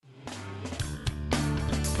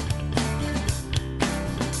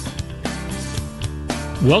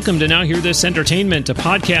Welcome to Now Hear This Entertainment, a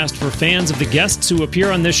podcast for fans of the guests who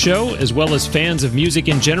appear on this show, as well as fans of music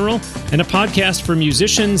in general, and a podcast for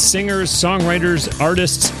musicians, singers, songwriters,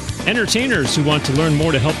 artists, entertainers who want to learn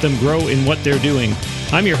more to help them grow in what they're doing.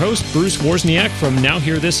 I'm your host, Bruce Wozniak from Now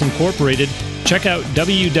Hear This Incorporated. Check out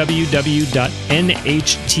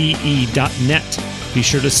www.NHTE.net. Be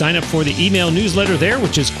sure to sign up for the email newsletter there,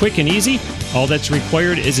 which is quick and easy. All that's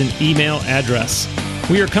required is an email address.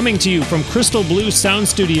 We are coming to you from Crystal Blue Sound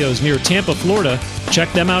Studios near Tampa, Florida.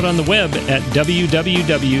 Check them out on the web at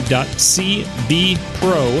www.cbpro,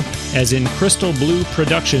 as in Crystal Blue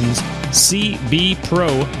Productions, cbpro.net.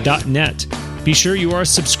 Be sure you are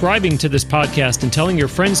subscribing to this podcast and telling your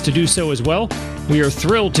friends to do so as well. We are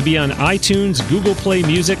thrilled to be on iTunes, Google Play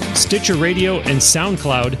Music, Stitcher Radio, and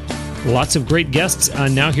SoundCloud. Lots of great guests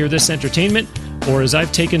on Now Hear This Entertainment, or as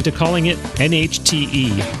I've taken to calling it,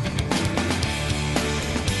 NHTE.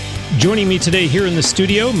 Joining me today here in the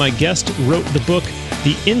studio, my guest wrote the book,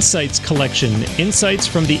 The Insights Collection, Insights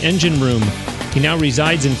from the Engine Room. He now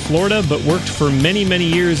resides in Florida, but worked for many, many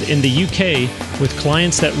years in the UK with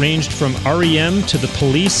clients that ranged from REM to The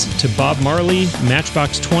Police to Bob Marley,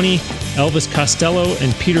 Matchbox 20, Elvis Costello,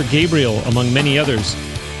 and Peter Gabriel, among many others.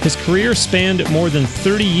 His career spanned more than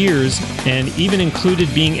 30 years and even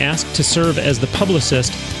included being asked to serve as the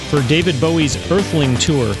publicist for David Bowie's Earthling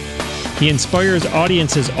tour. He inspires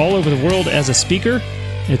audiences all over the world as a speaker.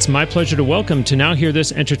 It's my pleasure to welcome to Now Hear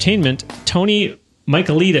This Entertainment, Tony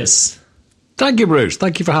Michaelides. Thank you, Bruce.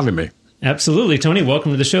 Thank you for having me. Absolutely. Tony,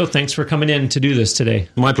 welcome to the show. Thanks for coming in to do this today.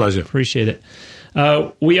 My pleasure. Appreciate it.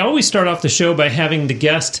 We always start off the show by having the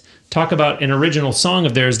guest talk about an original song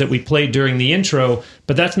of theirs that we played during the intro,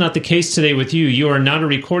 but that's not the case today with you. You are not a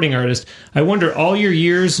recording artist. I wonder, all your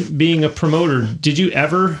years being a promoter, did you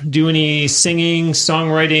ever do any singing,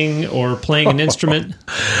 songwriting, or playing an instrument?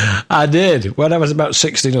 I did. When I was about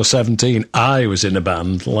 16 or 17, I was in a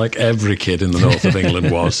band, like every kid in the north of England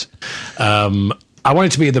was. I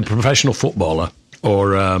wanted to be the professional footballer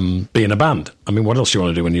or be in a band. I mean, what else do you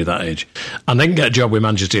want to do when you're that age? And then get a job with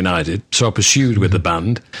Manchester United, so I pursued with the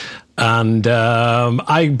band. And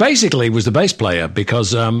I basically was the bass player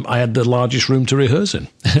because I had the largest room to rehearse in.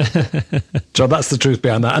 So that's the truth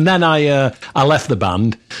behind that. And then I left the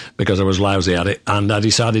band because I was lousy at it, and I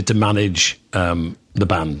decided to manage the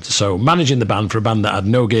band. So managing the band for a band that had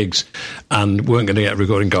no gigs and weren't going to get a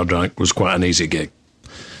recording contract was quite an easy gig.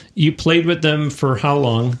 You played with them for how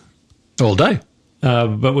long? All day.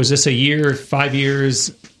 But was this a year, 5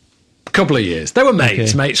 years? A couple of years. They were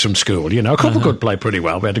mates from school, you know. A couple could play pretty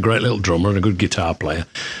well. We had a great little drummer and a good guitar player.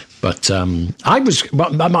 But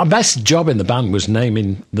my best job in the band was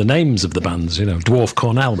naming the names of the bands, you know, Dwarf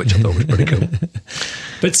Cornell, which I thought was pretty cool.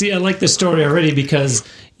 But see, I like this story already because,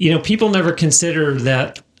 you know, people never consider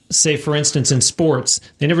that. Say, for instance, in sports,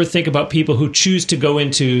 they never think about people who choose to go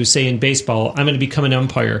into, say, in baseball, I'm going to become an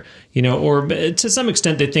umpire, you know, or to some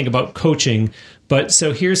extent they think about coaching. But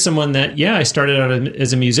so here's someone that, yeah, I started out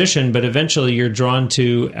as a musician, but eventually you're drawn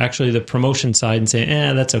to actually the promotion side and say,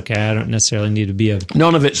 that's okay. I don't necessarily need to be a...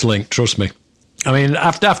 None of it's linked, trust me. I mean,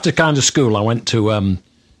 after kind of school, I went to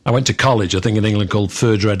college, I think in England called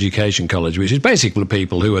Further Education College, which is basically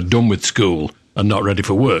people who are done with school and not ready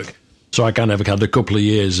for work. So I kind of had a couple of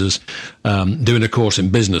years as doing a course in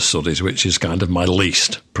business studies, which is kind of my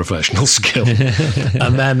least professional skill.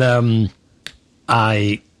 And then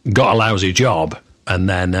I got a lousy job, and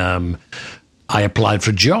then I applied for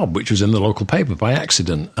a job, which was in the local paper by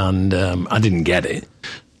accident, and I didn't get it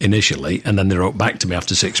initially. And then they wrote back to me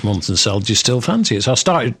after 6 months and said, do you still fancy it? So I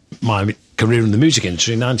started my career in the music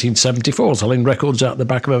industry in 1974, selling records out the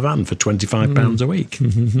back of a van for £25 a week.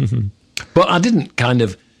 But I didn't kind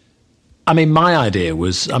of... I mean, my idea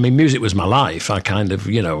was, music was my life. I kind of,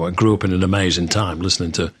 you know, I grew up in an amazing time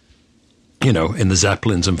listening to, you know, in the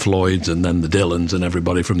Zeppelins and Floyds and then the Dylans and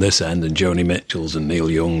everybody from this end and Joni Mitchells and Neil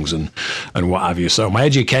Youngs and what have you. So my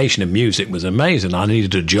education in music was amazing. I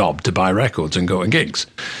needed a job to buy records and go on gigs.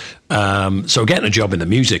 So getting a job in the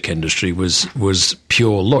music industry was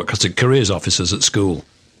pure luck because the careers officers at school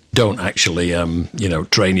don't actually, you know,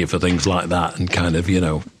 train you for things like that and kind of, you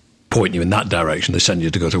know, point you in that direction. They send you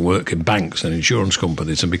to go to work in banks and insurance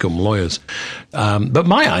companies and become lawyers. But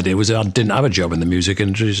my idea was that I didn't have a job in the music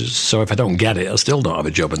industry, so if I don't get it, I still don't have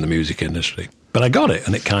a job in the music industry. But I got it,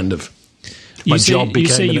 and it kind of... job became you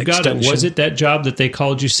say you an got extension. it. Was it that job that they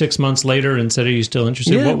called you 6 months later and said, are you still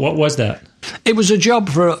interested? Yeah. What was that? It was a job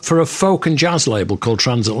for a folk and jazz label called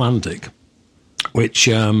Transatlantic, which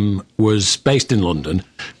was based in London,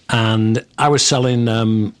 and I was selling...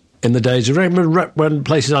 in the days, remember when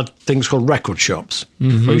places had things called record shops?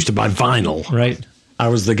 Mm-hmm. I used to buy vinyl. Right. I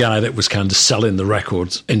was the guy that was kind of selling the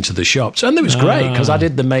records into the shops. And it was great because I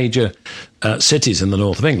did the major cities in the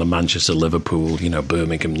north of England, Manchester, Liverpool,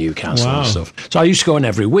 Birmingham, Newcastle and stuff. So I used to go in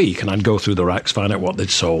every week and I'd go through the racks, find out what they'd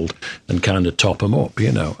sold and kind of top them up,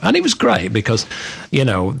 And it was great because,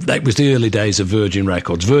 it was the early days of Virgin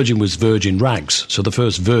Records. Virgin was Virgin Rags. So the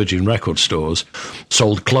first Virgin record stores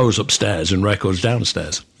sold clothes upstairs and records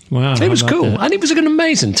downstairs. Wow. It was cool. And it was an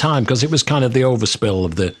amazing time because it was kind of the overspill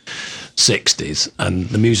of the 60s and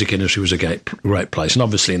the music industry was a great place. And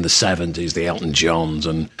obviously in the 70s, the Elton Johns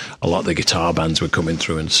and a lot of the guitar bands were coming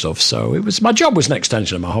through and stuff. So my job was an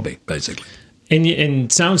extension of my hobby, basically. And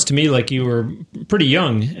it sounds to me like you were pretty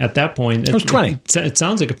young at that point. I was 20. It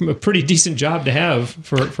sounds like a pretty decent job to have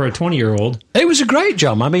for a 20-year-old. It was a great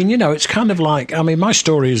job. I mean, it's kind of like, my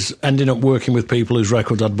story is ending up working with people whose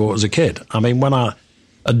records I'd bought as a kid. I mean, when I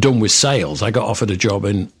had done with sales, I got offered a job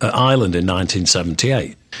at Ireland in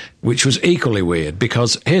 1978, which was equally weird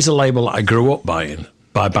because here's a label I grew up buying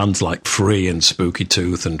by bands like Free and Spooky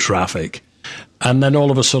Tooth and Traffic. And then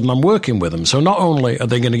all of a sudden I'm working with them. So not only are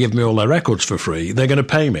they going to give me all their records for free, they're going to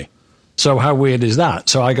pay me. So how weird is that?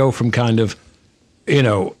 So I go from kind of,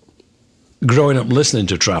 growing up listening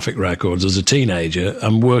to Traffic records as a teenager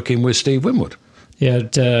and working with Steve Winwood. Yeah,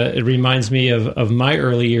 it reminds me of my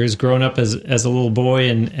early years growing up as a little boy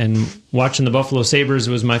and watching the Buffalo Sabres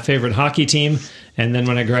was my favorite hockey team. And then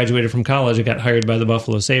when I graduated from college, I got hired by the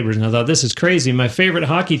Buffalo Sabres. And I thought, this is crazy. My favorite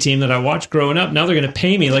hockey team that I watched growing up, now they're going to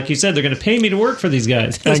pay me. Like you said, they're going to pay me to work for these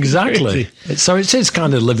guys. That's exactly. So it is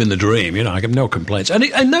kind of living the dream. I have no complaints. And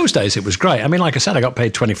in those days, it was great. I mean, like I said, I got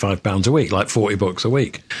paid £25 a week, like $40 a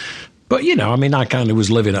week. But, I kind of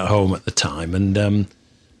was living at home at the time. And,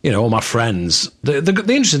 all my friends, the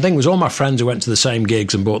interesting thing was all my friends who went to the same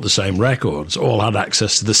gigs and bought the same records all had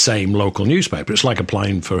access to the same local newspaper. It's like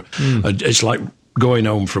applying for, it's like going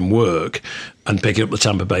home from work and picking up the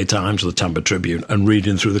Tampa Bay Times or the Tampa Tribune and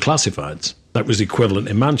reading through the classifieds. That was the equivalent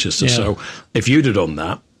in Manchester. Yeah. So if you'd have done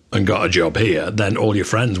that and got a job here, then all your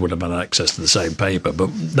friends would have had access to the same paper. But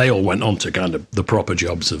they all went on to kind of the proper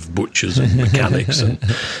jobs of butchers and mechanics and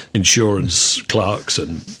insurance clerks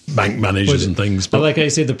and bank managers and things. But like I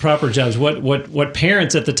say, the proper jobs. What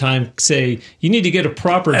parents at the time say, you need to get a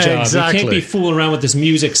proper job. Exactly. You can't be fooling around with this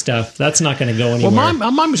music stuff. That's not going to go anywhere.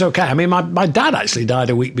 Well, mine was okay. I mean, my dad actually died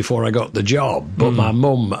a week before I got the job. But my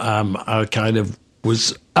mum, I kind of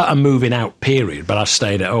was at a moving out period, but I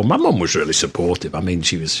stayed at home. My mum was really supportive. I mean,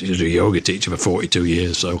 she was a yoga teacher for 42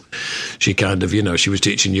 years, so she kind of, she was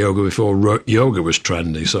teaching yoga before yoga was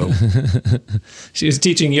trendy, so. She was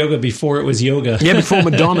teaching yoga before it was yoga. Yeah, before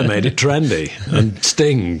Madonna made it trendy, and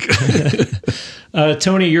Sting.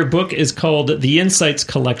 Tony, your book is called The Insights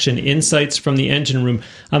Collection, Insights from the Engine Room.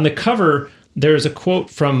 On the cover, there's a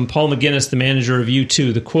quote from Paul McGuinness, the manager of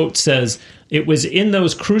U2. The quote says, "It was in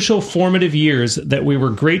those crucial formative years that we were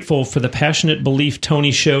grateful for the passionate belief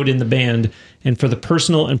Tony showed in the band and for the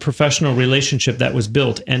personal and professional relationship that was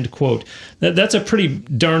built," end quote. That's a pretty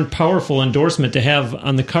darn powerful endorsement to have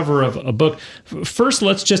on the cover of a book. First,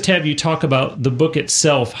 let's just have you talk about the book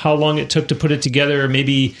itself, how long it took to put it together,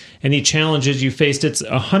 maybe any challenges you faced. It's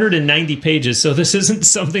 190 pages, so this isn't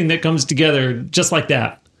something that comes together just like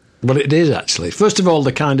that. Well, it is actually. First of all,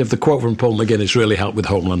 the quote from Paul McGuinness really helped with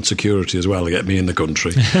Homeland Security as well to get me in the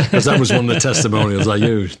country, because that was one of the testimonials I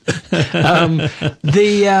used. The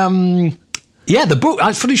book.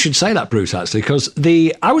 It's funny you should say that, Bruce. Actually, because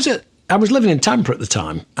I was living in Tampa at the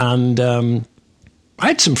time, and I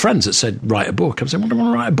had some friends that said write a book. I was saying, what do I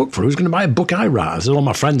want to write a book for? Who's going to buy a book I write? I said, all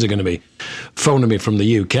my friends are going to be phoning me from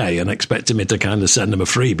the UK and expecting me to kind of send them a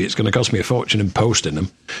freebie. It's going to cost me a fortune in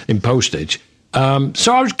postage.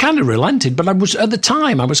 So I was kind of relented, but I was at the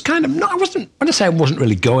time. I was kind of I wasn't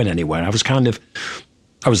really going anywhere. I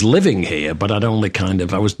was living here, but I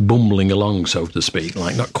was bumbling along, so to speak,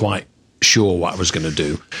 like not quite sure what I was going to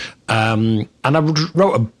do. And I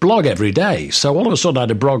wrote a blog every day. So all of a sudden I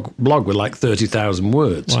had a blog with like 30,000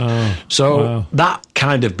 words. Wow. So that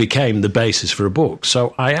kind of became the basis for a book.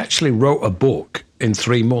 So I actually wrote a book in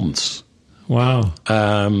 3 months. Wow.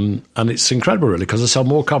 And it's incredible, really, because I sell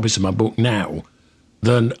more copies of my book now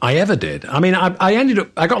than I ever did. I mean,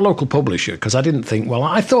 I got a local publisher because I didn't think,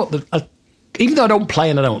 I thought that even though I don't play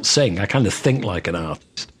and I don't sing, I kind of think like an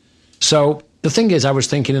artist. So the thing is, I was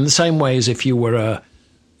thinking in the same way as if you were a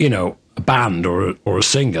band or a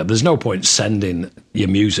singer, there's no point sending your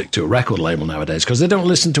music to a record label nowadays because they don't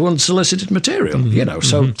listen to unsolicited material,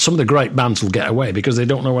 So some of the great bands will get away because they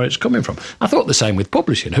don't know where it's coming from. I thought the same with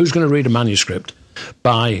publishing. Who's going to read a manuscript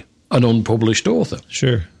by an unpublished author?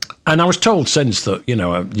 Sure. And I was told since that,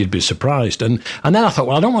 you'd be surprised. And then I thought,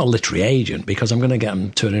 well, I don't want a literary agent because I'm going to get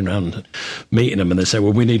them turning around and meeting them and they say,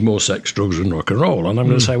 well, we need more sex, drugs and rock and roll. And I'm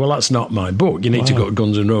going to say, well, that's not my book. You need to go to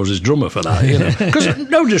Guns N' Roses drummer for that, Because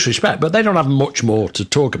no disrespect, but they don't have much more to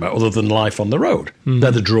talk about other than life on the road.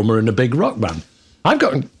 They're the drummer in a big rock band. I've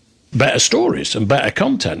got better stories and better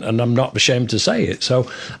content, and I'm not ashamed to say it. So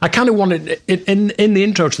I kind of wanted, in the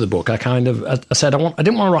intro to the book, I said I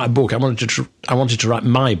didn't want to write a book. I wanted to write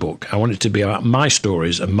my book. I wanted it to be about my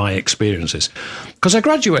stories and my experiences, because I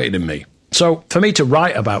graduated in me. So for me to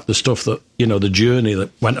write about the stuff that, the journey that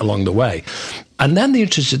went along the way. And then the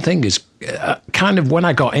interesting thing is, kind of when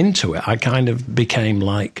I got into it, I kind of became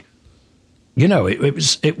like,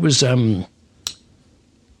 it was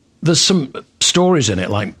there's some stories in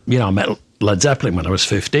it, like, I met Led Zeppelin when I was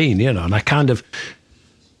 15, and I kind of,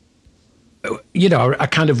 I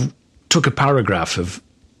kind of took a paragraph of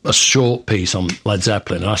a short piece on Led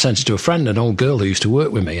Zeppelin and I sent it to a friend, an old girl who used to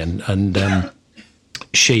work with me, and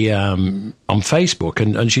she, on Facebook,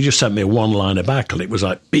 and she just sent me a one-liner back, and it was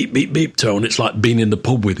like, beep, beep, beep tone, it's like being in the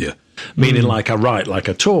pub with you, meaning like I write, like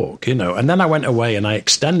I talk, and then I went away and I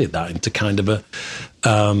extended that into kind of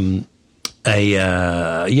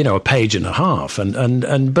a page and a half,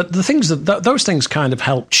 but the things those things kind of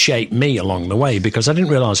helped shape me along the way, because I didn't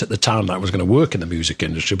realise at the time that I was going to work in the music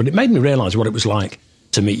industry, but it made me realise what it was like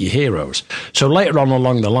to meet your heroes. So later on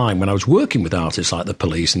along the line, when I was working with artists like the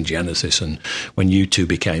Police and Genesis, and when U2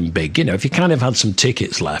 became big, if you kind of had some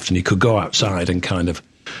tickets left and you could go outside and kind of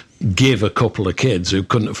give a couple of kids who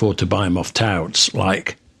couldn't afford to buy them off touts,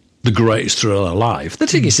 like, the greatest thrill of life. The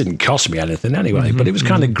tickets didn't cost me anything anyway, but it was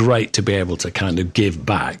kind of great to be able to kind of give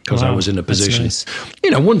back, because I was in a position, nice.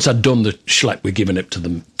 Once I'd done the schlep with giving it to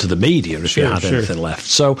the media, if you had anything left.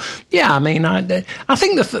 So, yeah, I mean, I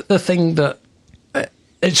think the thing that,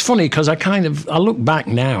 it's funny because I look back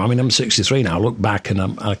now. I mean, I'm 63 now. I look back and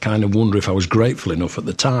I kind of wonder if I was grateful enough at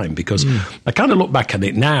the time, because I kind of look back at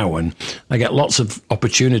it now and I get lots of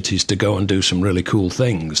opportunities to go and do some really cool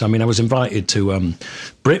things. I mean, I was invited to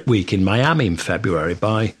Brit Week in Miami in February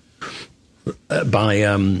by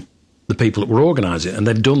the people that were organising it, and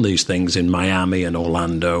they've done these things in Miami and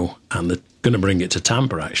Orlando, and they're going to bring it to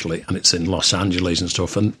Tampa, actually, and it's in Los Angeles and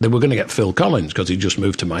stuff, and they were going to get Phil Collins because he just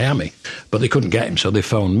moved to Miami, but they couldn't get him, so they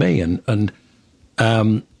phoned me, and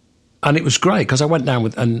it was great, because I went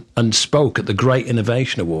down and spoke at the Great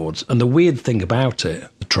Innovation Awards, and the weird thing about it,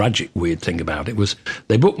 the tragic weird thing about it, was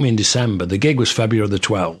they booked me in December, the gig was February the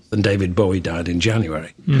 12th, and David Bowie died in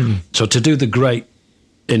January. So to do the Great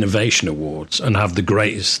Innovation Awards and have the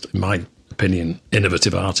greatest, in my opinion,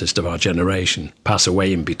 innovative artist of our generation pass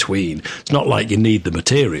away in between, it's not like you need the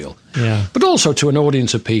material. Yeah. But also to an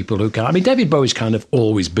audience of people who can, I mean, David Bowie's kind of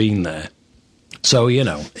always been there. So,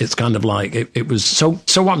 it's kind of like, it was, so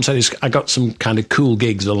what I'm saying is I got some kind of cool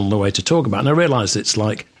gigs along the way to talk about, and I realised it's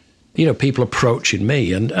like, people approaching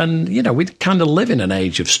me, and we kind of live in an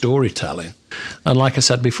age of storytelling. And like I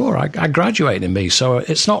said before, I graduated in me, so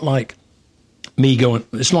it's not like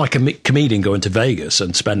it's like a comedian going to Vegas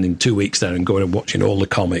and spending 2 weeks there and going and watching all the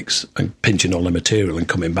comics and pinching all the material and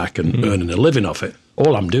coming back and earning a living off it.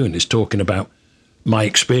 All I'm doing is talking about my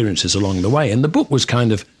experiences along the way. And the book was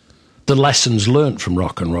kind of the lessons learnt from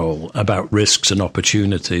rock and roll about risks and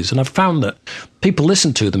opportunities. And I've found that people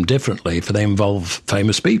listen to them differently if they involve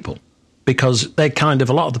famous people, because they kind of,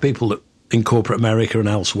 a lot of the people that in corporate America and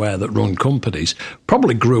elsewhere that run companies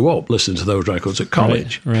probably grew up listening to those records at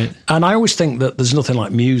college. Right. And I always think that there's nothing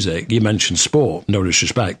like music. You mentioned sport, no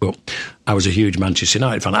disrespect, but I was a huge Manchester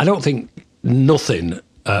United fan. I don't think nothing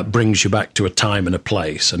brings you back to a time and a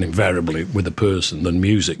place, and invariably with a person, than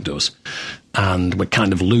music does. And we're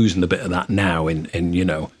kind of losing a bit of that now in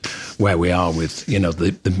where we are with,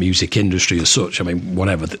 the music industry as such. I mean,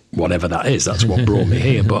 whatever that is, that's what brought me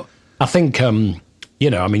here. But I think...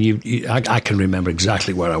 I can remember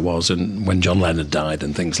exactly where I was and when John Lennon died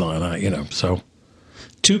and things like that, so.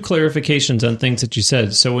 Two clarifications on things that you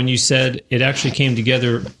said. So when you said it actually came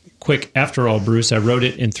together quick after all, Bruce, I wrote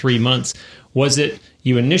it in 3 months. Was it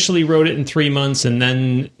you initially wrote it in 3 months and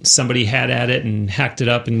then somebody had at it and hacked it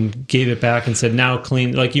up and gave it back and said, now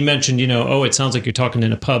clean, like you mentioned, it sounds like you're talking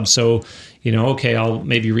in a pub, so, okay, I'll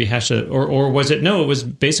maybe rehash it. Or was it, no, it was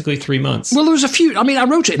basically 3 months? Well, there was a few, I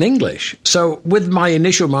wrote it in English. So with my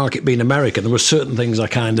initial market being American, there were certain things I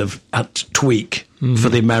kind of had to tweak for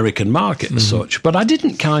the American market as such. But I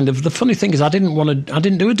didn't the funny thing is I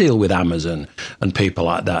didn't do a deal with Amazon and people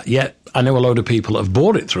like that. Yet I know a load of people that have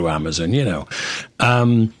bought it through Amazon,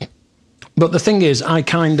 But the thing is, I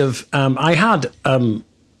had,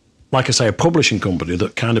 like I say, a publishing company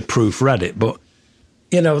that kind of proofread it, but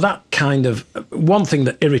that kind of one thing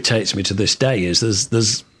that irritates me to this day is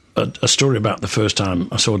there's a story about the first time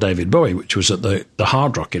I saw David Bowie, which was at the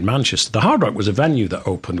Hard Rock in Manchester. The Hard Rock was a venue that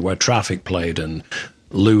opened where Traffic played and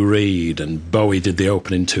Lou Reed and Bowie did the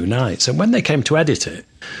opening 2 nights. And when they came to edit it,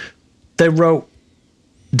 they wrote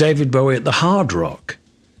David Bowie at the Hard Rock,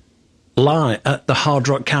 live at the Hard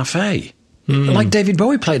Rock Cafe. Like David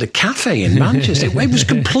Bowie played a cafe in Manchester. It was a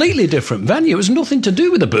completely different venue. It was nothing to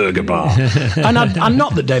do with a burger bar. And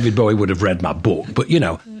not that David Bowie would have read my book, but,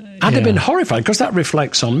 I'd have been horrified because that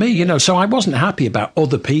reflects on me, So I wasn't happy about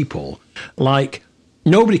other people. Like,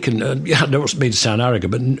 nobody can, I don't mean to sound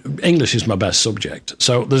arrogant, but English is my best subject.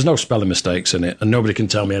 So there's no spelling mistakes in it, and nobody can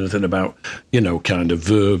tell me anything about, kind of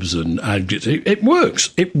verbs and adjectives. It works.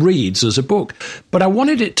 It reads as a book. But I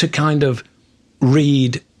wanted it to kind of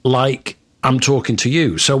read like I'm talking to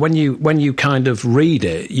you. So when you kind of read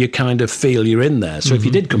it, you kind of feel you're in there. So if you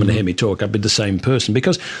did come and hear me talk, I'd be the same person.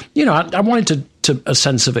 Because, I wanted a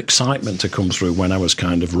sense of excitement to come through when I was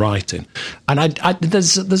kind of writing. And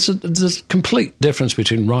there's a complete difference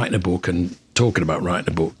between writing a book and talking about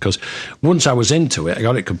writing a book. Because once I was into it, I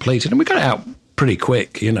got it completed. And we got it out pretty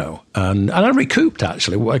quick, And I recouped,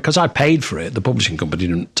 actually, because I paid for it. The publishing company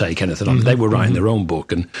didn't take anything on it. They were writing their own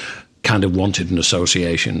book and kind of wanted an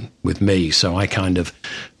association with me, so I kind of,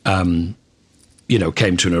 came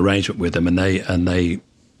to an arrangement with them, and they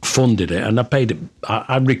funded it, and I paid it.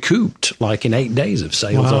 I recouped like in 8 days of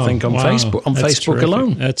sales, I think, on Facebook. On That's Facebook terrific.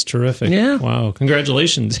 alone. That's terrific. Yeah. Wow.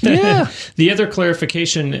 Congratulations. Yeah. The other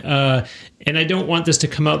clarification, and I don't want this to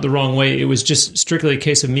come out the wrong way. It was just strictly a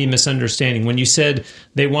case of me misunderstanding. When you said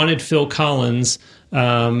they wanted Phil Collins,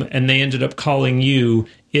 and they ended up calling you.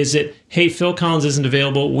 Is it, hey, Phil Collins isn't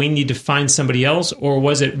available, we need to find somebody else? Or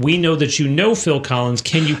was it, we know that you know Phil Collins,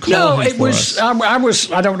 can you call him for us?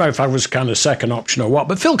 I don't know if I was kind of second option or what,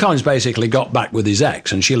 but Phil Collins basically got back with his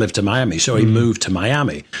ex, and she lived to Miami, so he moved to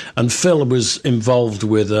Miami. And Phil was involved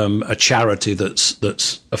with a charity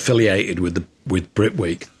that's affiliated with Brit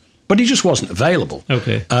Week. But he just wasn't available.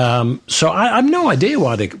 Okay. So I have no idea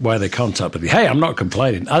why they contacted me. Hey, I'm not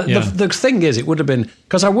complaining. The thing is, it would have been,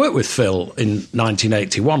 because I worked with Phil in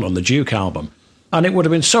 1981 on the Duke album, and it would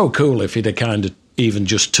have been so cool if he'd have kind of even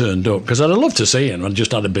just turned up, because I'd have loved to see him and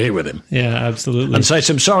just had a beer with him. Yeah, absolutely. And say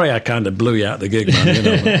to him, sorry, I kind of blew you out the gig,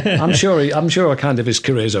 man. I'm sure kind of his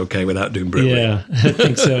career's okay without doing Brit Week. Yeah, I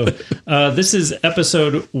think so. This is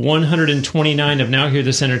episode 129 of Now Hear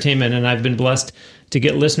This Entertainment, and I've been blessed to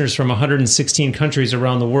get listeners from 116 countries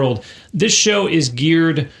around the world. This show is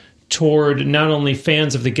geared toward not only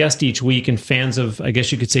fans of the guest each week and fans of, I guess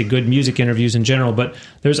you could say, good music interviews in general, but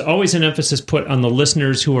there's always an emphasis put on the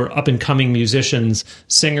listeners who are up-and-coming musicians,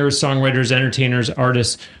 singers, songwriters, entertainers,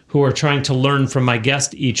 artists who are trying to learn from my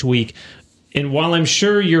guest each week. And while I'm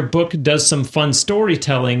sure your book does some fun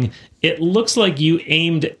storytelling, it looks like you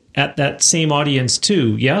aimed at that same audience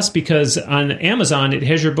too, yes? Because on Amazon, it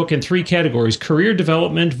has your book in 3 categories: career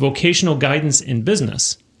development, vocational guidance, and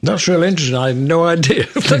business. That's really interesting. I had no idea.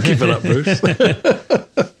 Thank you for that, Bruce.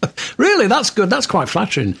 Really, that's good. That's quite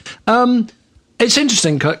flattering. It's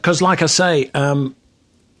interesting because, like I say, I'm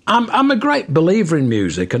a great believer in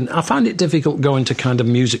music, and I find it difficult going to kind of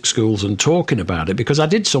music schools and talking about it, because I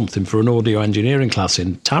did something for an audio engineering class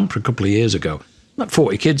in Tampa a couple of years ago. Like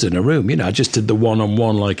 40 kids in a room, I just did the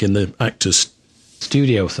one-on-one, like in the actor's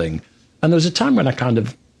studio thing. And there was a time when I kind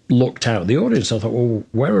of looked out at the audience. I thought, well,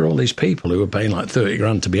 where are all these people who are paying like 30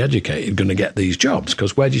 grand to be educated going to get these jobs?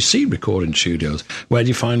 Because where do you see recording studios? Where do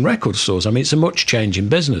you find record stores? I mean, it's a much changing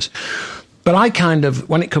business. But I kind of,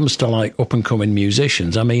 when it comes to like up-and-coming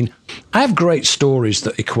musicians, I mean, I have great stories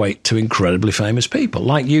that equate to incredibly famous people,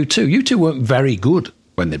 like you two. You two weren't very good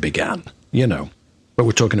when they began, But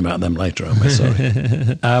we're talking about them later, aren't we?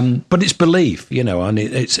 Sorry. But it's belief, and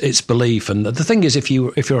it's belief. And the thing is, if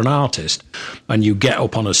you're an artist and you get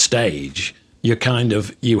up on a stage, you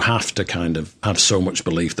have to kind of have so much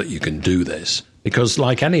belief that you can do this. Because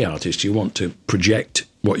like any artist, you want to project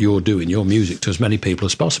what you're doing, your music, to as many people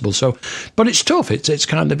as possible. So, but it's tough. It's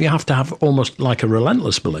kind of, you have to have almost like a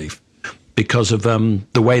relentless belief because of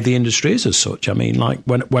the way the industry is as such. I mean, like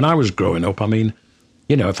when I was growing up, I mean,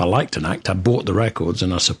 if I liked an act, I bought the records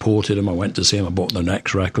and I supported them. I went to see them. I bought the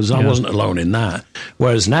next records. I wasn't alone in that.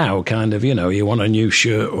 Whereas now, kind of, you want a new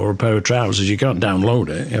shirt or a pair of trousers, you can't download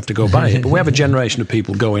it. You have to go buy it. But we have a generation of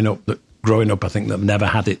people growing up, I think, that have never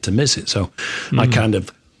had it to miss it. So I kind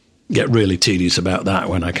of get really tedious about that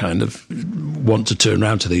when I kind of want to turn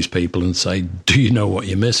around to these people and say, do you know what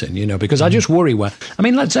you're missing? Because I just worry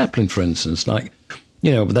Led Zeppelin, for instance, like,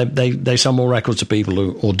 they sell more records to people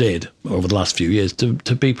who, or did over the last few years, to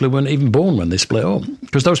people who weren't even born when they split up.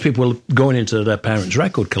 because those people were going into their parents'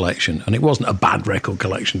 record collection, and it wasn't a bad record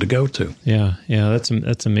collection to go to. Yeah,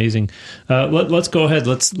 that's amazing. Let's go ahead.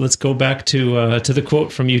 Let's go back to the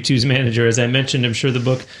quote from U2's manager. As I mentioned, I'm sure the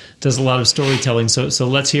book does a lot of storytelling. So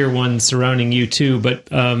let's hear one surrounding U2. But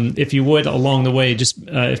if you would, along the way, just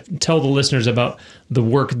tell the listeners about the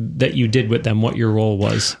work that you did with them, what your role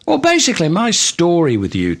was. Well, basically, my story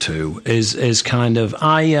with U2 is kind of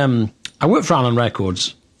I worked for Island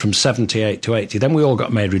Records from 78 to 80. Then we all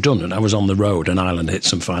got made redundant. I was on the road, and Island hit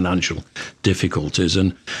some financial difficulties,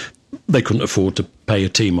 and they couldn't afford to pay a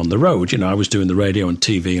team on the road. I was doing the radio and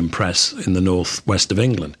TV and press in the northwest of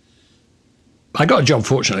England. I got a job,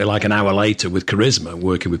 fortunately, like an hour later with Charisma,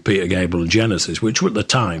 working with Peter Gabriel and Genesis, which were at the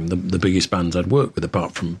time the biggest bands I'd worked with,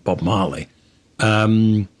 apart from Bob Marley.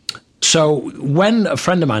 So when a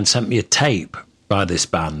friend of mine sent me a tape by this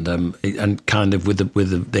band, and kind of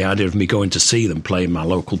with the idea of me going to see them play in my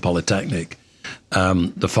local Polytechnic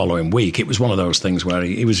the following week, it was one of those things where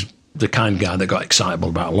he was the kind guy that got excitable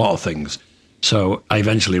about a lot of things. So I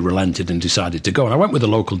eventually relented and decided to go. And I went with a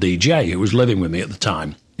local DJ who was living with me at the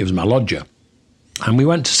time. He was my lodger. And we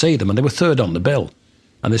went to see them, and they were third on the bill.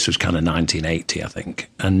 And this was kind of 1980, I think.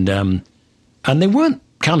 And they weren't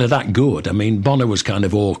kind of that good. I mean, Bono was kind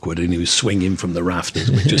of awkward, and he was swinging from the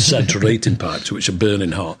rafters with just central heating pipes, which are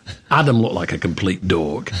burning hot. Adam looked like a complete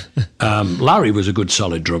dork. Larry was a good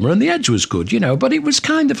solid drummer, and the Edge was good, but it was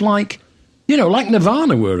kind of like, like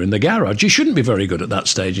Nirvana were in the garage. You shouldn't be very good at that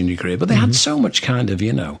stage in your career, but they had so much kind of,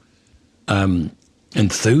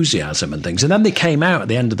 enthusiasm and things. And then they came out at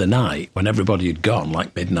the end of the night when everybody had gone,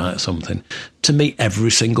 like midnight or something, to meet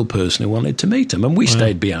every single person who wanted to meet them. And we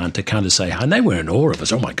stayed behind to kind of say hi. And they were in awe of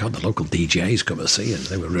us. Oh my God, the local DJs come to see us.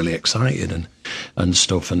 They were really excited and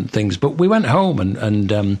stuff and things. But we went home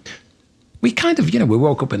and we kind of, we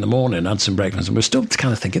woke up in the morning, had some breakfast, and we're still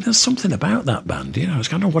kind of thinking there's something about that band, it's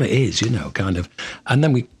kind of what it is, kind of. And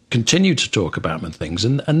then we continued to talk about them and things.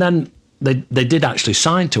 And then they did actually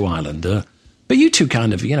sign to Island. But U2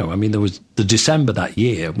 kind of, there was the December that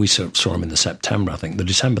year, we saw them in the September, I think. The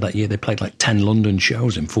December that year, they played like 10 London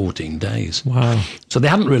shows in 14 days. Wow. So they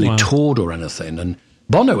hadn't really toured or anything. And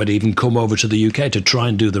Bono had even come over to the UK to try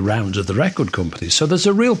and do the rounds of the record companies. So there's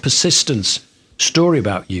a real persistence story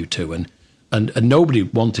about U2, and nobody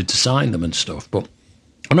wanted to sign them and stuff. But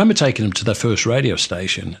I remember taking them to their first radio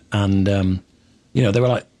station, and, they were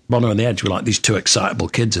like, Bono and the Edge were like these two excitable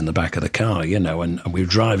kids in the back of the car, and we were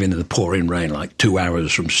driving in the pouring rain like 2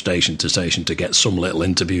 hours from station to station to get some little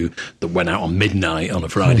interview that went out on midnight on a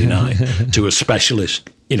Friday night to a specialist.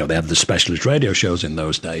 They had the specialist radio shows in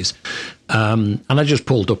those days. And I just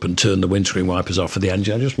pulled up and turned the windscreen wipers off for the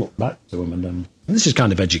engine. I just looked back to them, and this is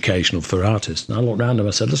kind of educational for artists. And I looked around and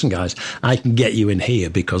I said, listen, guys, I can get you in here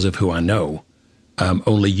because of who I know.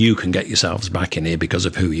 Only you can get yourselves back in here because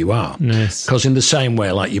of who you are. Nice. Because in the same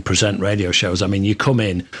way, like you present radio shows, you come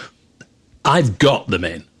in, I've got them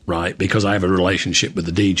in, right, because I have a relationship with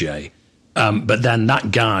the DJ. But then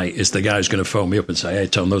that guy is the guy who's going to phone me up and say, hey,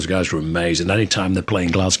 Tom, those guys were amazing. Anytime they're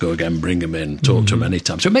playing Glasgow again, bring them in, talk to them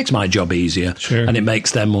anytime. So it makes my job easier, and it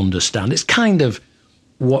makes them understand. It's kind of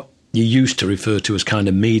what you used to refer to as kind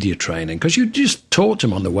of media training, because you just talk to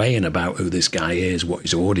them on the way in about who this guy is, what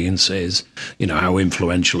his audience is, how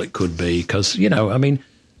influential it could be. Because, you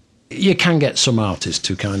can get some artists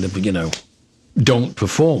who kind of, don't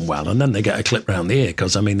perform well, and then they get a clip round the ear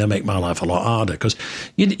because, they make my life a lot harder. Because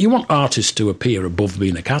you want artists to appear above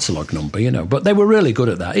being a catalogue number, but they were really good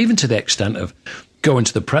at that, even to the extent of going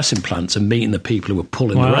to the pressing plants and meeting the people who were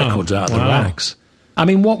pulling the records out of the racks.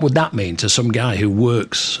 What would that mean to some guy who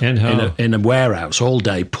works in a warehouse all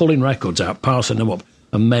day, pulling records out, passing them up,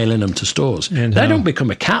 and mailing them to stores? They don't become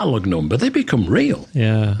a catalogue number; they become real.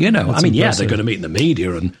 Yeah, they're going to meet in the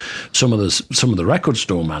media and some of the record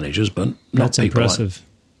store managers, but not that's people. Impressive.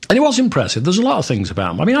 And it was impressive. There's a lot of things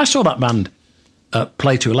about them. I saw that band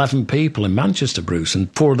play to 11 people in Manchester, Bruce,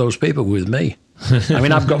 and 4 of those people were with me.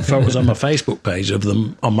 I've got photos on my Facebook page of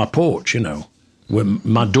them on my porch. When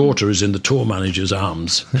my daughter is in the tour manager's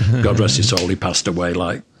arms, God rest his soul, he passed away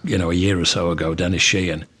a year or so ago, Dennis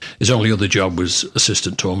Sheehan. His only other job was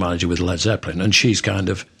assistant tour manager with Led Zeppelin, and she's kind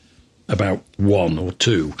of about 1 or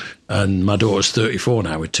 2, and my daughter's 34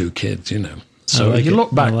 now with 2 kids, So you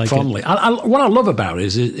look back fondly. What I love about it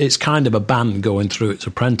is it's kind of a band going through its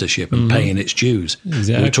apprenticeship and paying its dues.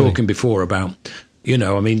 Exactly. We were talking before about,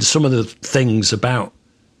 some of the things about,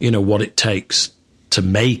 what it takes to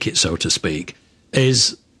make it, so to speak,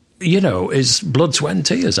 is blood, sweat and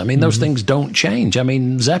tears. Those things don't change.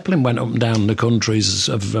 Zeppelin went up and down the countries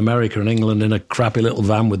of America and England in a crappy little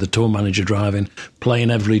van with the tour manager driving,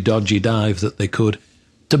 playing every dodgy dive that they could.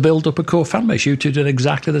 to build up a core fan base. You two did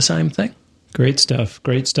exactly the same thing. Great stuff.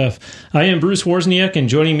 Great stuff. I am Bruce Wozniak, and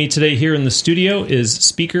joining me today here in the studio is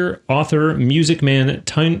speaker, author, music man,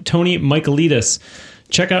 Tony Michaelides.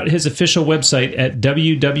 Check out his official website at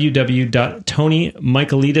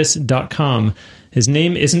www.tonymichaelides.com. His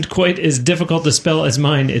name isn't quite as difficult to spell as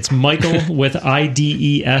mine. It's Michael with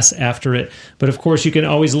IDES after it. But of course, you can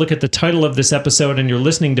always look at the title of this episode on your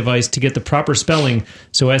listening device to get the proper spelling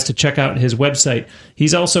so as to check out his website.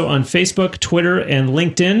 He's also on Facebook, Twitter, and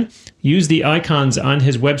LinkedIn. Use the icons on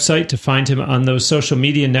his website to find him on those social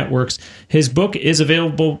media networks. His book is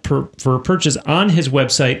available for purchase on his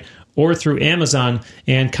website or through Amazon.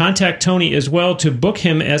 And contact Tony as well to book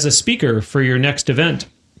him as a speaker for your next event.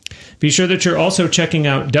 Be sure that you're also checking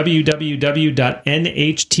out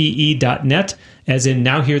www.nhte.net, as in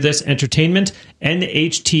Now Hear This Entertainment,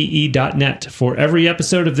 nhte.net. For every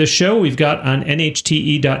episode of this show, we've got on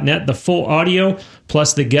nhte.net the full audio,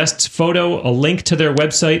 plus the guest's photo, a link to their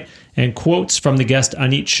website, and quotes from the guest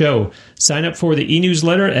on each show. Sign up for the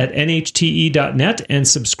e-newsletter at nhte.net and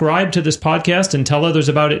subscribe to this podcast and tell others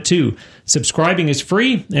about it too. Subscribing is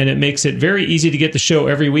free, and it makes it very easy to get the show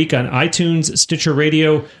every week on iTunes, Stitcher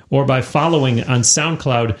Radio, or by following on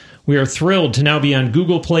SoundCloud. We are thrilled to now be on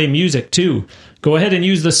Google Play Music too. Go ahead and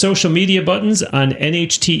use the social media buttons on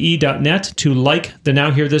nhte.net to like the Now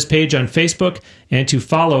Hear This page on Facebook and to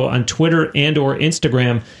follow on Twitter and or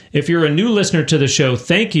Instagram. If you're a new listener to the show,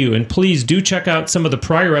 thank you, and please do check out some of the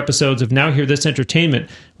prior episodes of Now Hear This Entertainment.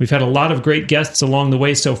 We've had a lot of great guests along the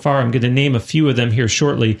way so far. I'm going to name a few of them here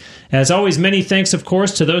shortly. As always, many thanks, of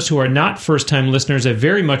course, to those who are not first-time listeners. I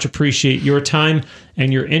very much appreciate your time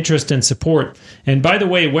and your interest and support. And by the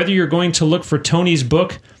way, whether you're going to look for Tony's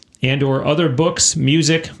book and or other books,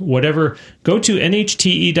 music, whatever, go to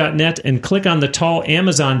nhte.net and click on the tall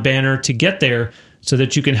Amazon banner to get there so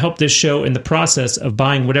that you can help this show in the process of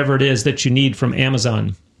buying whatever it is that you need from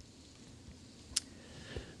Amazon.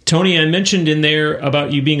 Tony, I mentioned in there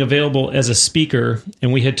about you being available as a speaker,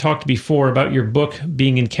 and we had talked before about your book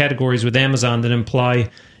being in categories with Amazon that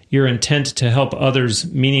imply your intent to help others,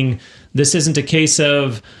 meaning this isn't a case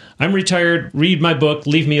of, I'm retired, read my book,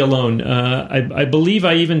 leave me alone. I believe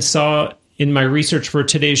I even saw in my research for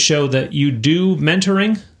today's show that you do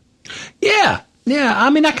mentoring. Yeah. I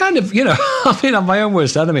mean, I kind of, I'm my own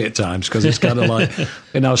worst enemy at times, because it's kind of like,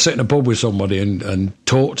 sit in a pub with somebody and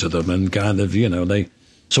talk to them, and kind of,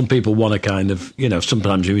 some people want to kind of,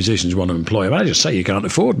 sometimes musicians want to employ them. I just say, you can't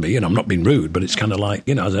afford me, I'm not being rude, but it's kind of like,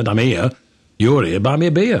 I said, I'm here. You're here, buy me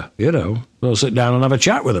a beer, We'll sit down and have a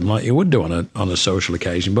chat with them like you would do on a social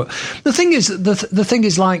occasion. But the thing is, the thing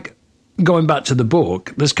is, like, going back to the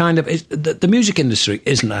book, there's kind of, the music industry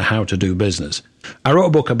isn't a how to do business. I wrote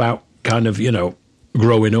a book about kind of,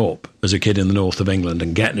 growing up as a kid in the north of England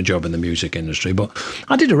and getting a job in the music industry. But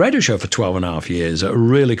I did a radio show for 12 and a half years at a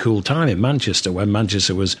really cool time in Manchester, when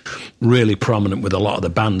Manchester was really prominent with a lot of the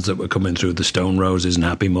bands that were coming through, the Stone Roses and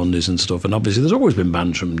Happy Mondays and stuff. And obviously there's always been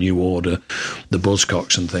bands from New Order, the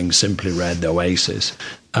Buzzcocks and things, Simply Red, Oasis.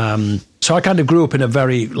 So I kind of grew up in a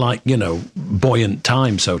very, buoyant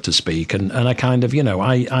time, so to speak. And I kind of,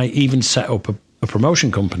 I even set up a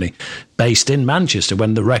promotion company based in Manchester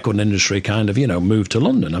when the record industry kind of, moved to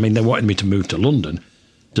London. I mean, they wanted me to move to London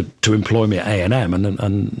to employ me at A&M.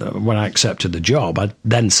 And when I accepted the job, I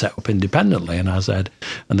then set up independently. And the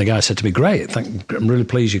guy said to me, great, I'm really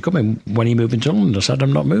pleased you're coming. When are you moving to London? I said,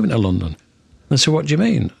 I'm not moving to London. They said, what do you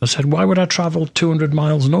mean? I said, why would I travel 200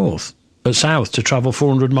 miles south to travel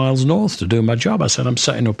 400 miles north to do my job? I said, I'm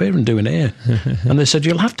setting up here and doing it here. And they said,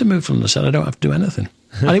 you'll have to move from London. I said, I don't have to do anything.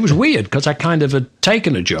 And it was weird, because I kind of had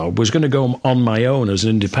taken a job, was going to go on my own as an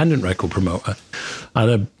independent record promoter. I had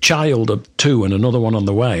a child of 2 and another one on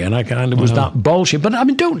the way, and I kind of was that bullshit. But I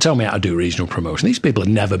mean, don't tell me how to do regional promotion. These people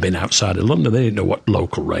had never been outside of London. They didn't know what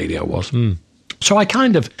local radio was. So I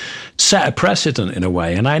kind of set a precedent in a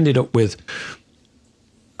way, and I ended up with,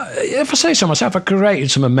 if I say so myself, I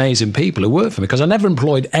created some amazing people who worked for me, because I never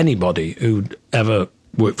employed anybody who'd ever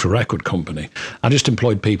worked for a record company. I just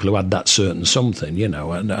employed people who had that certain something,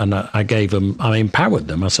 and I gave them, I empowered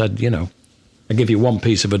them. I said, I give you one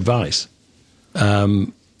piece of advice. I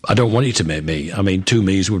don't want you to make me. I mean, 2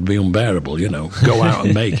 me's would be unbearable, Go out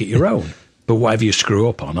and make it your own. But whatever you screw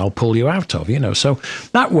up on, I'll pull you out of, So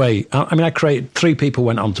that way, I created, 3 people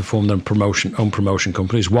went on to form their own promotion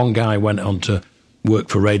companies. 1 guy went on to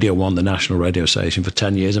worked for Radio 1, the national radio station, for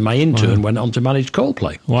 10 years, and my intern went on to manage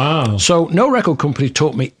Coldplay. Wow. So no record company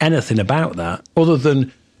taught me anything about that, other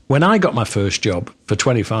than when I got my first job for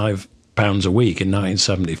 £25 a week in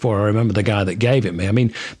 1974, I remember the guy that gave it me. I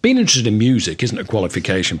mean, being interested in music isn't a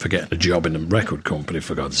qualification for getting a job in a record company,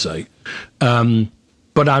 for God's sake.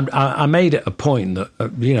 But I made it a point that,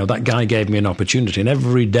 that guy gave me an opportunity, and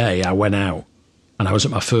every day I went out and I was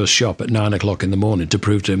at my first shop at 9 o'clock in the morning to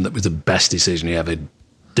prove to him that it was the best decision he ever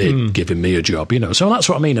did, giving me a job, So that's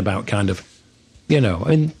what I mean about kind of, I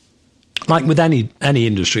mean, like with any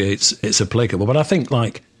industry, it's applicable. But I think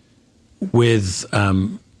like with,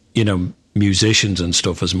 musicians and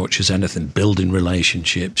stuff as much as anything, building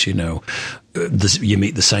relationships, you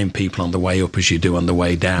meet the same people on the way up as you do on the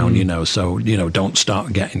way down, so, don't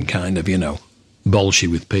start getting kind of, bolshy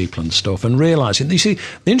with people and stuff, and realising, you see,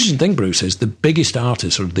 the interesting thing, Bruce, is the biggest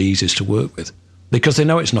artists are the easiest to work with because they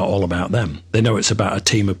know it's not all about them. They know it's about a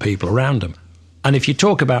team of people around them. And if you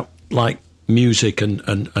talk about like music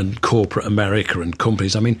and corporate America and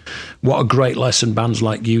companies, I mean, what a great lesson bands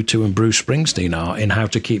like U2 and Bruce Springsteen are in how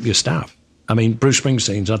to keep your staff. I mean, Bruce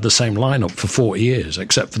Springsteen's had the same lineup for 40 years,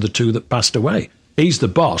 except for the two that passed away. He's the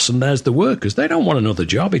boss, and there's the workers. They don't want another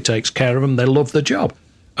job. He takes care of them. They love the job.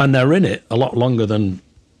 And they're in it a lot longer than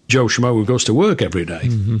Joe Schmo who goes to work every day.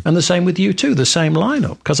 Mm-hmm. And the same with you too, the same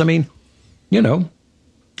lineup. Because, I mean,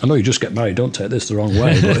 I know you just get married, don't take this the wrong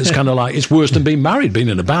way, but it's kind of like, it's worse than being married, being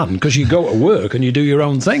in a band, because you go to work and you do your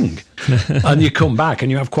own thing. And you come back and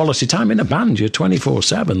you have quality time. In a band, you're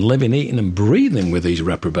 24/7, living, eating and breathing with these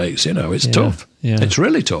reprobates. It's tough. Yeah. It's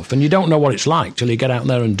really tough. And you don't know what it's like till you get out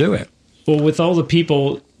there and do it. Well, with all the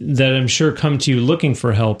people that I'm sure come to you looking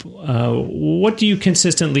for help, what do you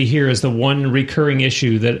consistently hear as the one recurring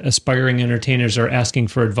issue that aspiring entertainers are asking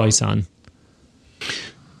for advice on?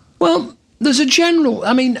 Well, there's a general,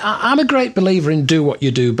 I mean, I'm a great believer in do what you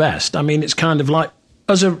do best. I mean, it's kind of like,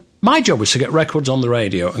 my job was to get records on the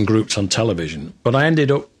radio and groups on television, but I ended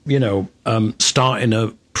up, starting a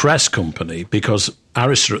press company because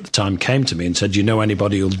Arista at the time came to me and said,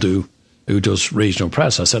 anybody who does regional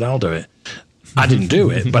press? I said, I'll do it. I didn't do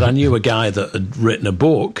it, but I knew a guy that had written a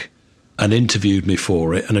book and interviewed me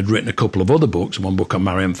for it and had written a couple of other books, one book on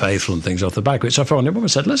Marianne Faithfull and things off the back of it. So I phoned him up and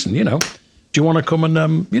said, listen, do you want to come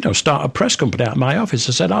and, start a press company out of my office?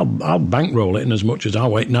 I said, I'll bankroll it in as much as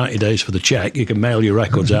I'll wait 90 days for the check. You can mail your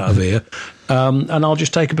records out of here, and I'll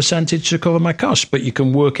just take a percentage to cover my costs, but you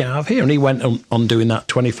can work it out of here. And he went on doing that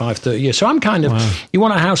 25, 30 years. So I'm kind of, You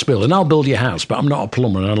want a house build, and I'll build your house, but I'm not a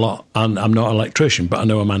plumber and I'm not an electrician, but I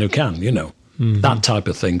know a man who can, that type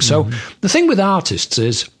of thing. So the thing with artists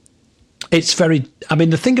is, it's very, I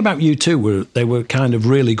mean, the thing about U2 they were kind of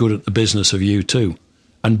really good at the business of U2.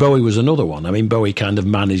 And Bowie was another one. I mean, Bowie kind of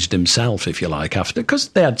managed himself, if you like, after, because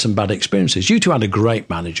they had some bad experiences. U2 had a great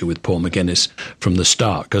manager with Paul McGuinness from the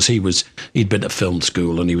start, because he'd been at film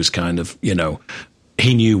school and he was kind of,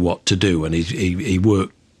 he knew what to do, and he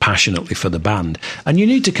worked passionately for the band. And you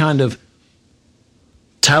need to kind of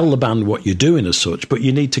tell the band what you're doing as such, but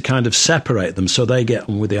you need to kind of separate them so they get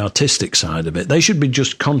on with the artistic side of it. They should be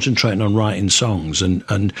just concentrating on writing songs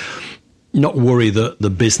and not worry that the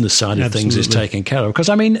business side of things is taken care of. Because,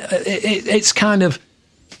 I mean, it's kind of,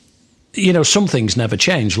 some things never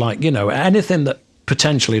change. Like, anything that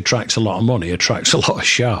potentially attracts a lot of money attracts a lot of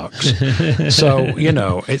sharks. So,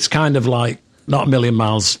 it's kind of like not a million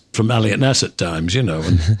miles from Elliot Ness at times, and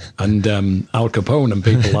Al Capone and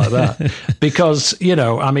people like that. Because,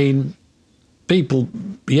 I mean, people,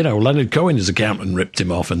 Leonard Cohen's accountant ripped him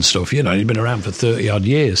off and stuff, he'd been around for 30-odd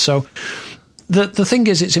years. So the thing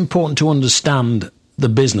is, it's important to understand the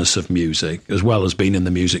business of music as well as being in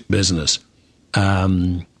the music business.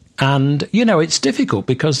 And, it's difficult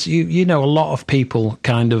because, a lot of people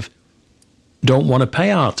kind of don't want to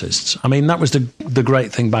pay artists. I mean, that was the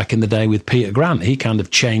great thing back in the day with Peter Grant. He kind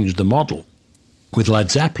of changed the model with Led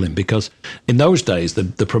Zeppelin, because in those days,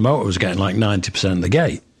 the promoter was getting like 90% of the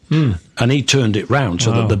gate. And he turned it round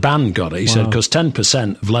so that the band got it. He said, because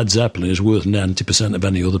 10% of Led Zeppelin is worth 90% of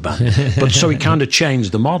any other band. But so he kind of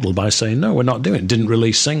changed the model by saying, no, we're not doing it. Didn't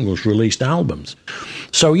release singles, released albums.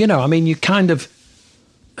 So, I mean, you kind of...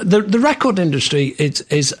 The record industry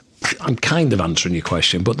is... I'm kind of answering your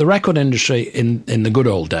question, but the record industry in the good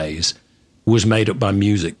old days was made up by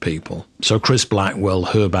music people. So Chris Blackwell,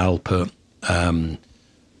 Herb Alpert,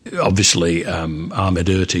 obviously Ahmed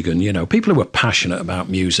Ertegun, people who were passionate about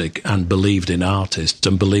music and believed in artists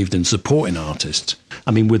and believed in supporting artists.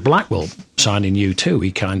 I mean, with Blackwell signing U2,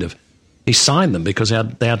 he signed them because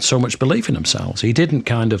they had so much belief in themselves. He didn't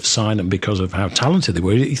kind of sign them because of how talented they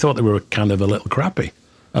were. He thought they were kind of a little crappy,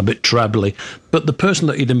 a bit trebly. But the person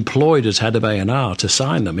that he'd employed as head of A&R to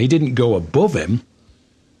sign them, he didn't go above him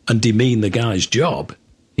and demean the guy's job.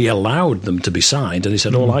 He allowed them to be signed, and he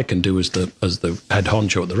said, all I can do as the head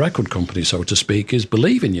honcho at the record company, so to speak, is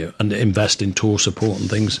believe in you and invest in tour support and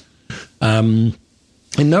things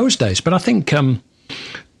in those days. But I think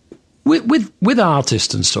with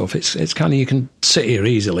artists and stuff, it's kind of, you can sit here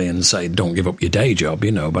easily and say, don't give up your day job,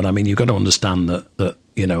 but I mean, you've got to understand that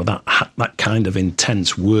that kind of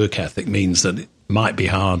intense work ethic means that it might be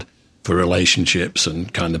hard for relationships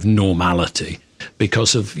and kind of normality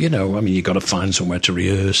because of, you've got to find somewhere to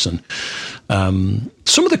rehearse. And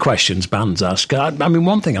some of the questions bands ask, I mean,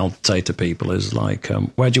 one thing I'll say to people is like,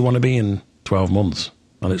 where do you want to be in 12 months?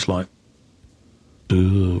 And it's like,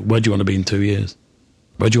 where do you want to be in 2 years?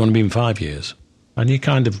 Where do you want to be in 5 years? And you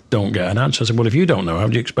kind of don't get an answer. I said, well, if you don't know, how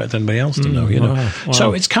do you expect anybody else to know, Wow.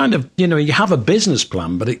 So it's kind of, you have a business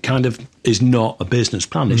plan, but it kind of is not a business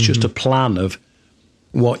plan. It's just a plan of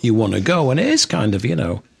what you want to go. And it is kind of,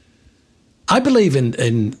 I believe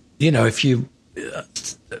in if you,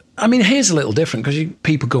 I mean, here's a little different because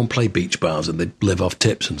people go and play beach bars and they live off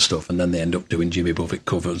tips and stuff, and then they end up doing Jimmy Buffett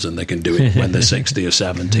covers and they can do it when they're 60 or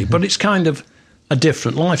 70. But it's kind of a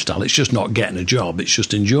different lifestyle. It's just not getting a job. It's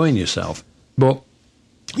just enjoying yourself. But,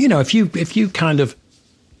 if you kind of,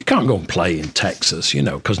 you can't go and play in Texas,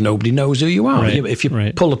 because nobody knows who you are. Right, if you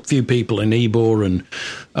right. pull a few people in Ybor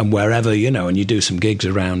and wherever, and you do some gigs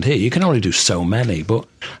around here, you can only do so many. But,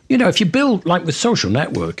 if you build, like with social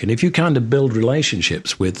networking, if you kind of build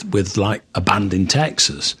relationships with like a band in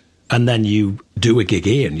Texas, and then you do a gig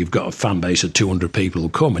here and you've got a fan base of 200 people who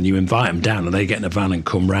come and you invite them down and they get in a van and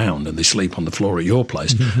come round and they sleep on the floor at your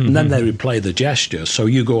place. And then they replay the gesture. So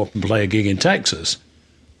you go up and play a gig in Texas.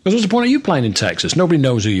 Because what's the point of you playing in Texas? Nobody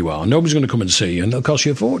knows who you are. Nobody's going to come and see you and it'll cost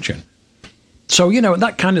you a fortune. So,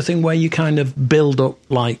 that kind of thing where you kind of build up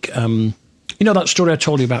like, that story I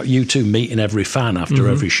told you about U2 meeting every fan after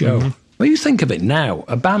every show. Well, you think of it now.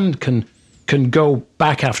 A band can go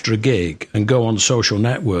back after a gig and go on social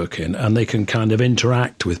networking and they can kind of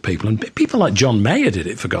interact with people. And people like John Mayer did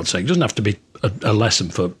it, for God's sake. It doesn't have to be a lesson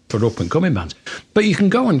for up-and-coming bands. But you can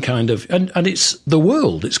go and kind of... And it's the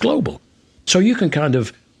world. It's global. So you can kind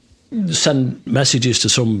of send messages to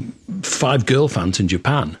some 5 girl fans in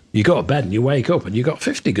Japan. You go to bed and you wake up and you got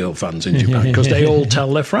 50 girl fans in Japan because they all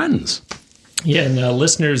tell their friends. Yeah, and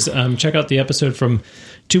listeners, check out the episode from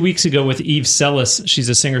 2 weeks ago with Eve Sellis. She's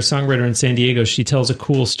a singer-songwriter in San Diego. She tells a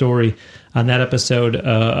cool story on that episode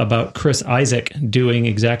about Chris Isaak doing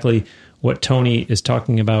exactly what Tony is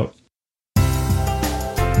talking about.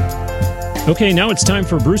 Okay, now it's time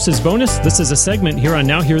for Bruce's Bonus. This is a segment here on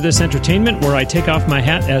Now Hear This Entertainment where I take off my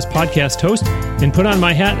hat as podcast host and put on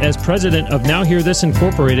my hat as president of Now Hear This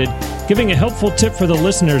Incorporated, giving a helpful tip for the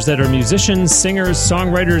listeners that are musicians, singers,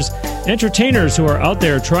 songwriters, entertainers who are out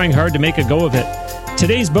there trying hard to make a go of it.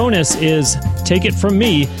 Today's bonus is, take it from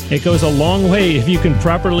me, it goes a long way if you can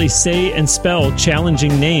properly say and spell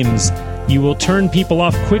challenging names. You will turn people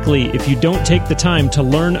off quickly if you don't take the time to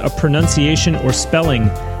learn a pronunciation or spelling.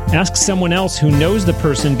 Ask someone else who knows the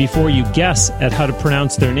person before you guess at how to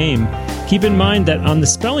pronounce their name. Keep in mind that on the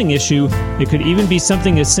spelling issue, it could even be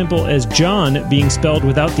something as simple as John being spelled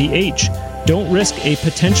without the H. Don't risk a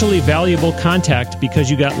potentially valuable contact because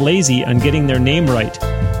you got lazy on getting their name right.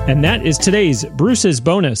 And that is today's Bruce's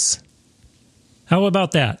Bonus. How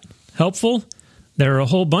about that? Helpful? There are a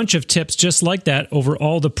whole bunch of tips just like that over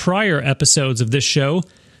all the prior episodes of this show.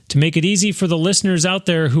 To make it easy for the listeners out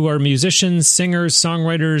there who are musicians, singers,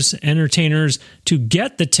 songwriters, entertainers to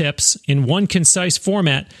get the tips in one concise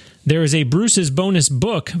format, there is a Bruce's Bonus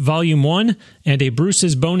Book, Volume 1, and a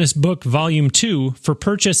Bruce's Bonus Book, Volume 2, for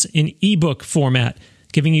purchase in ebook format,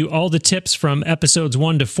 giving you all the tips from episodes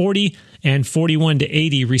 1 to 40 and 41 to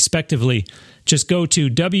 80, respectively. Just go to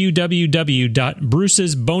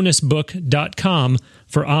www.brucesbonusbook.com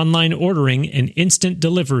for online ordering and instant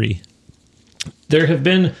delivery. There have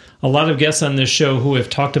been a lot of guests on this show who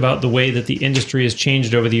have talked about the way that the industry has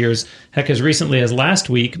changed over the years. Heck, as recently as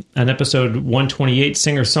last week, on episode 128,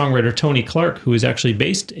 singer-songwriter Tony Clark, who is actually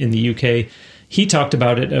based in the UK, he talked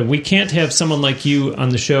about it. We can't have someone like you on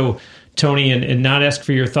the show, Tony, and not ask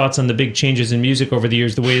for your thoughts on the big changes in music over the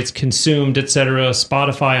years, the way it's consumed, etc.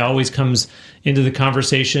 Spotify always comes into the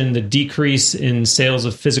conversation, the decrease in sales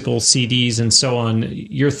of physical CDs and so on.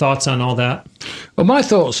 Your thoughts on all that? Well, my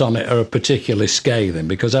thoughts on it are particularly scathing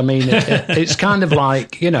because, I mean, it's kind of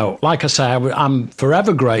like, like I say, I'm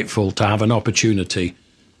forever grateful to have an opportunity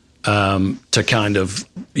to kind of,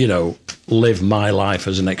 live my life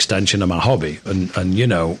as an extension of my hobby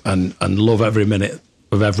and love every minute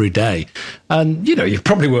of every day. And, you've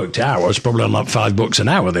probably worked out, I was probably on like $5 an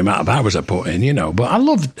hour, the amount of hours I put in, but I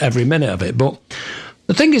loved every minute of it. But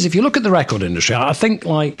the thing is, if you look at the record industry, I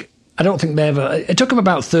don't think it took them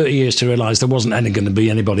about 30 years to realise there wasn't going to be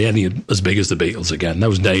anybody as big as the Beatles again.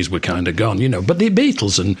 Those days were kind of gone, But the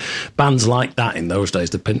Beatles and bands like that in those days,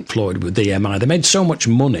 the Pink Floyd with EMI, they made so much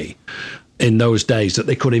money in those days that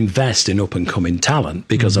they could invest in up-and-coming talent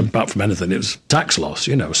because, apart from anything, it was tax loss,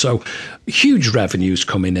 So huge revenues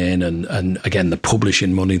coming in and again, the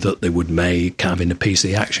publishing money that they would make, having a piece of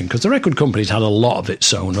the action. Because the record companies had a lot of it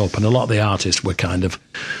sewn up and a lot of the artists were kind of,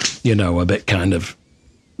 a bit kind of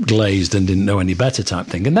glazed and didn't know any better type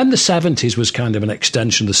thing. And then the 70s was kind of an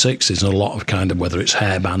extension of the 60s and a lot of kind of, whether it's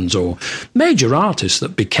hair bands or major artists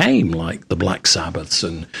that became like the Black Sabbaths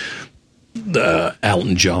and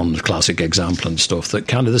Elton John, classic example and stuff, that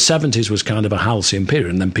kind of the 70s was kind of a halcyon period,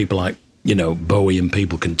 and then people like, Bowie and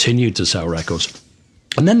people continued to sell records.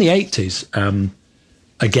 And then the 80s,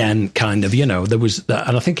 again, kind of, there was,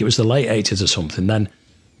 and I think it was the late 80s or something, then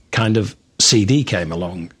kind of CD came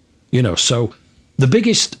along, so the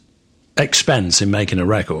biggest expense in making a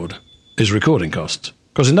record is recording costs.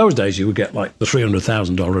 Because in those days you would get like the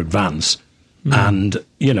 $300,000 advance, and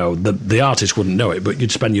the artist wouldn't know it, but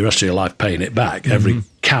you'd spend your rest of your life paying it back. Every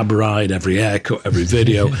cab ride, every haircut, every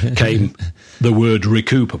video came the word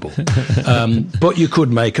recoupable. But you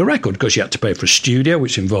could make a record because you had to pay for a studio,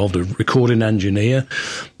 which involved a recording engineer.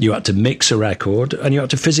 You had to mix a record, and you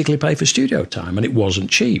had to physically pay for studio time, and it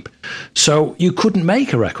wasn't cheap. So you couldn't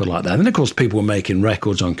make a record like that. And then, of course, people were making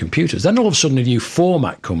records on computers. Then all of a sudden a new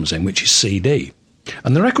format comes in, which is CD.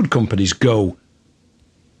 And the record companies go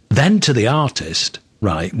then to the artist,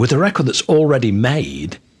 right, with a record that's already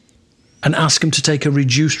made and ask them to take a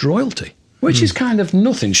reduced royalty, which is kind of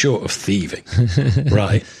nothing short of thieving,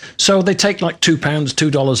 right? So they take like £2,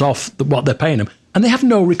 $2 off what they're paying them, and they have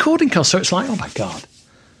no recording costs. So it's like, oh my God.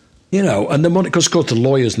 And the money, because of course the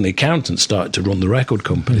lawyers and the accountants started to run the record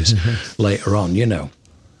companies later on,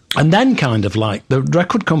 And then kind of like the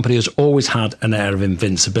record company has always had an air of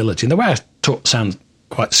invincibility. And the way I sound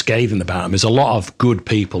quite scathing about them is a lot of good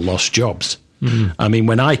people lost jobs. I mean,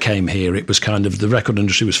 when I came here, it was kind of the record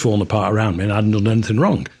industry was falling apart around me and I hadn't done anything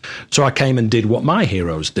wrong. So I came and did what my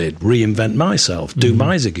heroes did, reinvent myself, do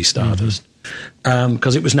my Ziggy Stardust,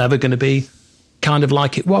 because it was never going to be kind of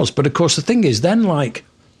like it was. But of course, the thing is then, like,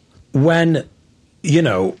 when,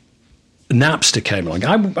 Napster came along,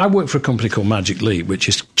 I worked for a company called Magic Leap, which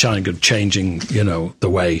is kind of changing, the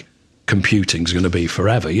way computing's going to be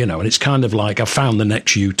forever, and it's kind of like I found the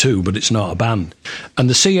next U2, but it's not a band. And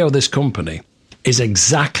the CEO of this company is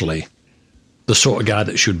exactly the sort of guy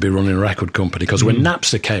that should be running a record company, because when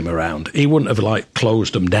Napster came around, he wouldn't have like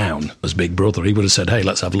closed them down as Big Brother. He would have said, hey,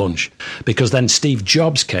 let's have lunch. Because then Steve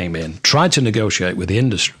Jobs came in, tried to negotiate with the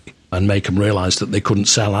industry and make them realise that they couldn't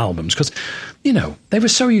sell albums. Because, they were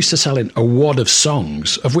so used to selling a wad of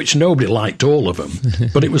songs, of which nobody liked all of them.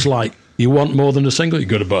 But it was like, you want more than a single, you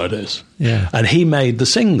got to buy this. Yeah. And he made the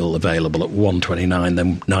single available at $1.29,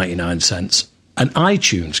 then 99 cents. And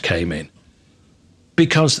iTunes came in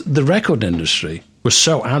because the record industry was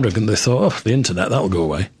so arrogant, they thought, the internet, that'll go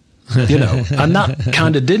away. And that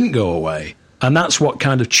kind of didn't go away. And that's what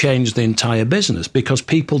kind of changed the entire business, because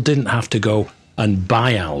people didn't have to go and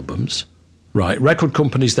buy albums, right? Record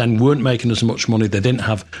companies then weren't making as much money. They didn't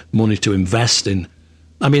have money to invest in.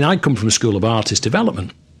 I mean, I come from a school of artist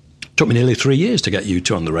development. It took me nearly 3 years to get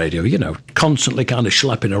U2 on the radio, constantly kind of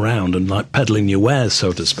schlepping around and like peddling your wares,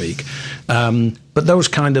 so to speak. But those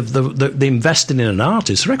kind of, the investing in an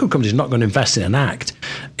artist, the record company's not going to invest in an act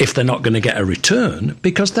if they're not going to get a return,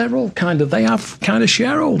 because they're all they have kind of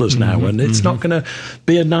shareholders now, and it's not going to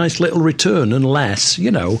be a nice little return unless,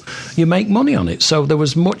 you make money on it. So there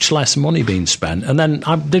was much less money being spent. And then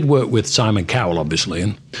I did work with Simon Cowell,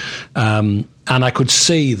 obviously, and I could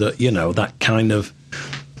see that, that kind of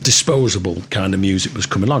disposable kind of music was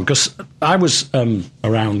coming along, because I was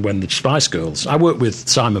around when the Spice Girls, I worked with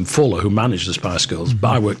Simon Fuller, who managed the Spice Girls, but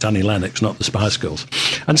I worked Annie Lennox, not the Spice Girls.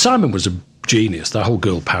 And Simon was a genius. The whole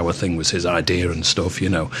girl power thing was his idea and stuff,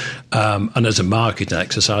 and as a marketing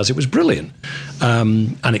exercise it was brilliant,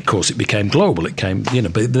 and of course it became global. It came,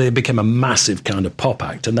 they became a massive kind of pop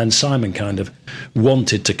act, and then Simon kind of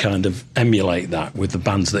wanted to kind of emulate that with the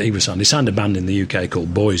bands that he was signing. He signed a band in the UK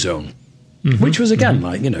called Boyzone, which was, again,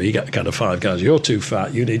 like, you get kind of five guys, you're too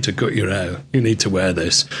fat, you need to cut your hair, you need to wear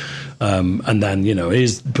this. And then,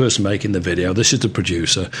 here's the person making the video, this is the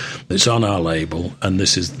producer, it's on our label, and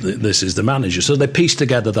this is the manager. So they pieced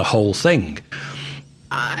together the whole thing.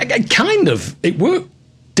 It worked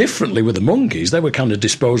differently with the Monkees. They were kind of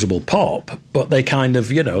disposable pop, but they kind of,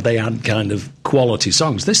 they had kind of quality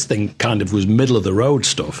songs. This thing kind of was middle of the road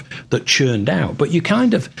stuff that churned out. But you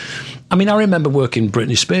kind of, I remember working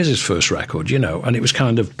Britney Spears' first record, and it was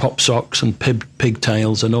kind of pop socks and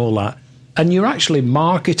pigtails and all that. And you're actually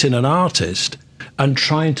marketing an artist and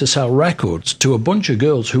trying to sell records to a bunch of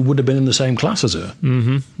girls who would have been in the same class as her,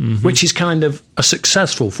 which is kind of a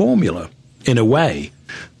successful formula in a way.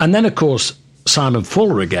 And then, of course, Simon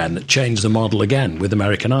Fuller again changed the model again with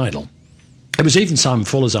American Idol. It was even Simon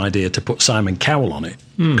Fuller's idea to put Simon Cowell on it,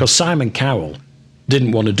 because Simon Cowell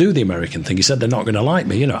didn't want to do the American thing. He said, they're not going to like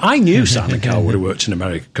me. I knew Simon Cowell would have worked in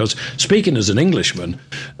America, because speaking as an Englishman,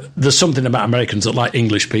 there's something about Americans that like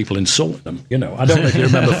English people insulting them. I don't know if you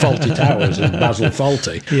remember Fawlty Towers and Basil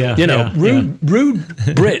Fawlty. Rude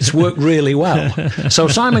Brits work really well. So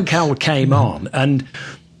Simon Cowell came on, and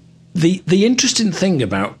the interesting thing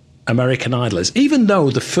about American Idol is, even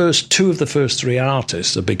though two of the first three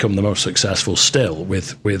artists have become the most successful still,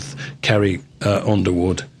 with Kerry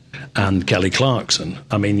Underwood and Kelly Clarkson.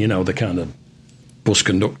 I mean, the kind of bus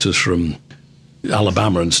conductors from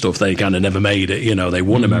Alabama and stuff, they kind of never made it. They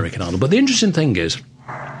won American Idol. But the interesting thing is,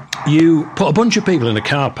 you put a bunch of people in a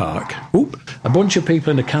car park,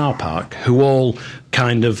 who all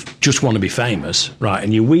kind of just want to be famous, right?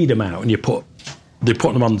 And you weed them out, and they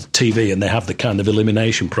put them on TV, and they have the kind of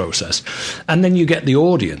elimination process. And then you get the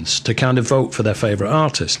audience to kind of vote for their favourite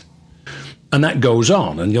artist. And that goes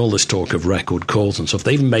on, and all this talk of record calls and stuff.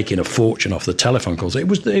 They're even making a fortune off the telephone calls.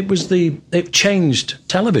 It changed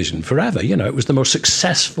television forever. It was the most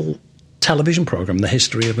successful television program in the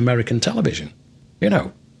history of American television.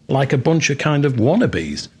 Like a bunch of kind of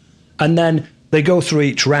wannabes. And then they go through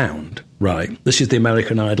each round, right? This is the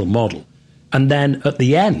American Idol model. And then at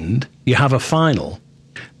the end, you have a final,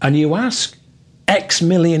 and you ask X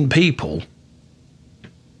million people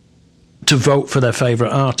to vote for their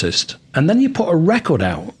favourite artist, and then you put a record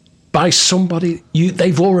out by somebody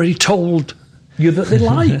they've already told you that they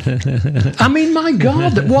like. I mean, my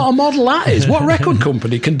God, what a model that is. What record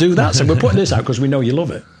company can do that? So we're putting this out because we know you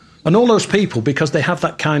love it. And all those people, because they have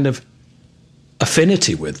that kind of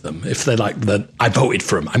affinity with them, if they're like, I voted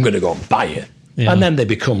for them, I'm going to go and buy it. Yeah. And then they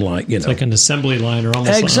become like, It's like an assembly line, or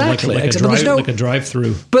almost exactly, like a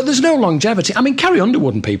drive-through. But there's no longevity. I mean, Carrie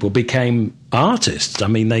Underwood and people became artists. I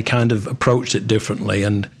mean, they kind of approached it differently,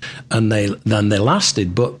 and they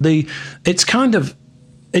lasted. But it's kind of,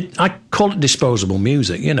 I call it disposable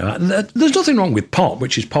music. There's nothing wrong with pop,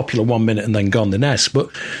 which is popular 1 minute and then gone the next.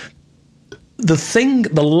 But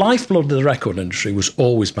the lifeblood of the record industry was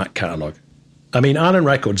always back catalogue. I mean, Island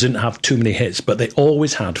Records didn't have too many hits, but they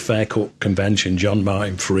always had Faircourt Convention, John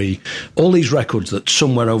Martin, Free, all these records that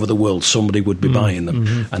somewhere over the world somebody would be buying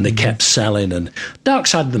them, and they kept selling. And Dark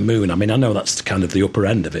Side of the Moon, I mean, I know that's kind of the upper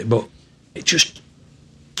end of it, but it just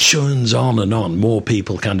churns on and on. More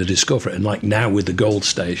people kind of discover it, and like now with the Gold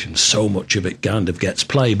Station, so much of it kind of gets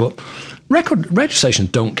play. But radio stations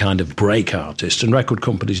don't kind of break artists, and record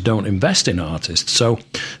companies don't invest in artists. So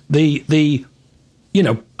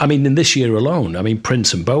I mean, in this year alone,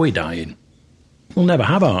 Prince and Bowie dying. We'll never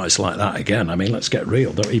have artists like that again. I mean, let's get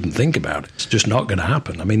real. Don't even think about it. It's just not going to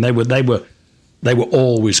happen. I mean, they were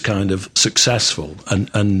always kind of successful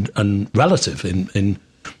and relative in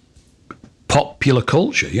popular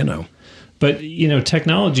culture, But,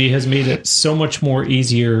 technology has made it so much more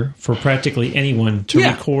easier for practically anyone to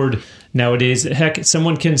record nowadays. Heck,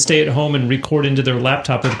 someone can stay at home and record into their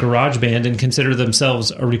laptop with GarageBand and consider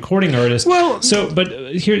themselves a recording artist. But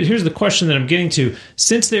here's the question that I'm getting to.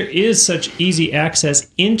 Since there is such easy access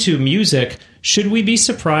into music, should we be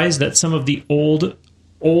surprised that some of the old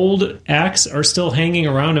acts are still hanging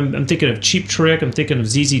around? I'm thinking of Cheap Trick, I'm thinking of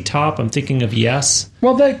ZZ Top, I'm thinking of Yes.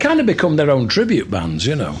 Well, they kind of become their own tribute bands,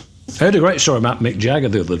 I heard a great story about Mick Jagger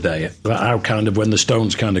the other day, about how kind of when the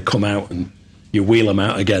Stones kind of come out and you wheel them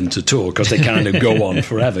out again to tour because they kind of go on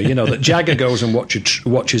forever. That Jagger goes and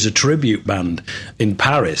watches a tribute band in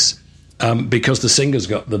Paris because the singer's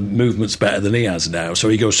got the movements better than he has now, so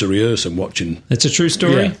he goes to rehearse and watching. It's a true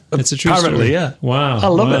story? Yeah. It's a true story. Apparently, yeah. Wow. I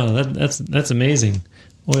love it. That's amazing.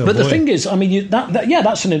 But the thing is, I mean,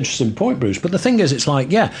 that's an interesting point, Bruce, but the thing is, it's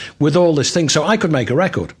like, with all this thing, so I could make a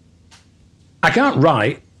record. I can't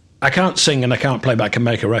write, I can't sing, and I can't play back and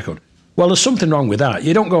make a record. Well, there's something wrong with that.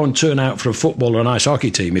 You don't go and turn out for a football or an ice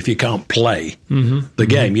hockey team if you can't play the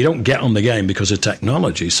game. You don't get on the game because of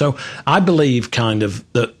technology. So I believe kind of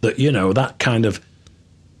that that kind of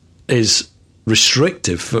is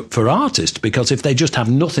restrictive for artists, because if they just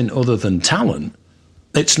have nothing other than talent,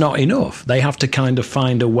 it's not enough. They have to kind of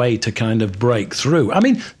find a way to kind of break through. I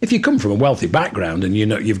mean, if you come from a wealthy background and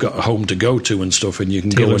you've got a home to go to and stuff, and you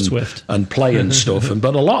can Taylor go Swift. and play and stuff,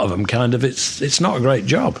 but a lot of them kind of it's not a great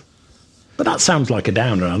job. But that sounds like a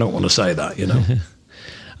downer. I don't want to say that,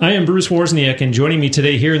 I am Bruce Wozniak, and joining me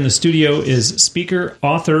today here in the studio is speaker,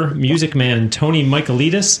 author, music man Tony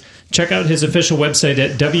Michaelides. Check out his official website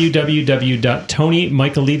at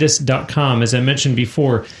www.tonymichaelides.com. As I mentioned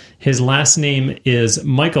before, His last name is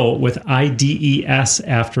Michael with IDES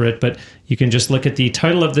after it, but you can just look at the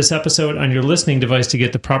title of this episode on your listening device to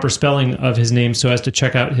get the proper spelling of his name so as to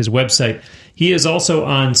check out his website. He is also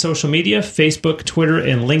on social media, Facebook, Twitter,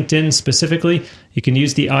 and LinkedIn specifically. You can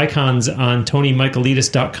use the icons on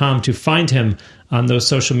TonyMichaelides.com to find him on those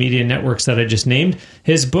social media networks that I just named.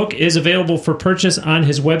 His book is available for purchase on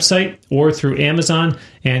his website or through Amazon,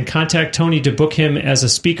 and contact Tony to book him as a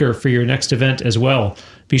speaker for your next event as well.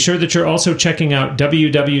 Be sure that you're also checking out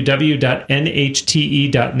www.nhte.net,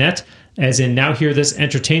 as in Now Hear This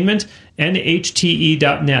Entertainment,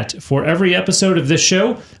 nhte.net. For every episode of this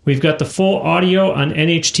show, we've got the full audio on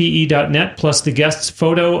nhte.net, plus the guest's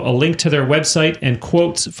photo, a link to their website, and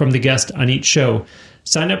quotes from the guest on each show.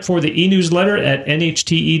 Sign up for the e-newsletter at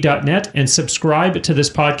nhte.net and subscribe to this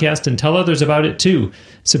podcast and tell others about it too.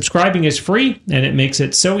 Subscribing is free, and it makes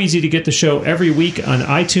it so easy to get the show every week on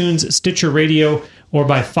iTunes, Stitcher Radio, or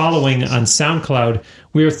by following on SoundCloud.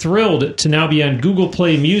 We are thrilled to now be on Google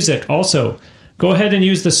Play Music also. Go ahead and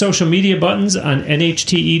use the social media buttons on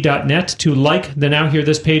nhte.net to like the Now Hear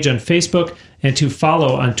This page on Facebook and to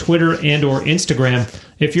follow on Twitter and or Instagram.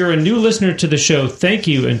 If you're a new listener to the show, thank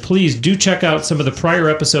you, and please do check out some of the prior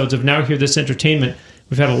episodes of Now Hear This Entertainment.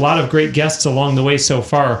 We've had a lot of great guests along the way so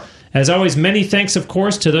far. As always, many thanks, of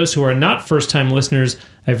course, to those who are not first-time listeners.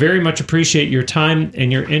 I very much appreciate your time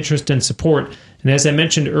and your interest and support. And as I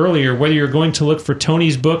mentioned earlier, whether you're going to look for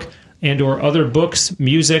Tony's book and or other books,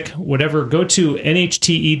 music, whatever, go to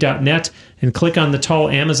nhte.net and click on the tall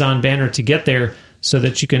Amazon banner to get there so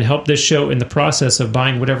that you can help this show in the process of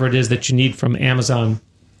buying whatever it is that you need from Amazon.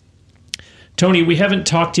 Tony, we haven't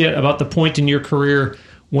talked yet about the point in your career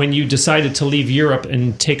when you decided to leave Europe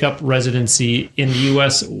and take up residency in the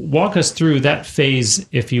U.S. Walk us through that phase,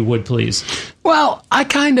 if you would, please. Well, I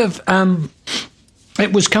kind of...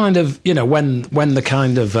 it was kind of, you know, when the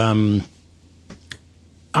kind of...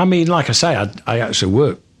 I mean, like I say, I actually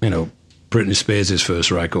worked, you know, Britney Spears'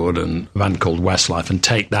 first record and a band called Westlife, and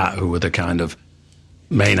Take That, who were the kind of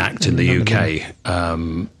main act in the UK.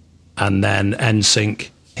 And then NSYNC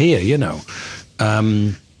here, you know.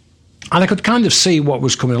 And I could kind of see what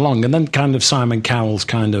was coming along, and then kind of Simon Cowell's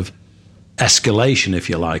kind of escalation, if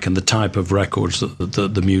you like, and the type of records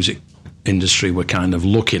that the music industry were kind of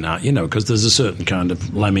looking at, you know, because there's a certain kind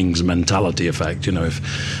of Lemmings mentality effect, you know,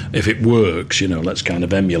 if it works, you know, let's kind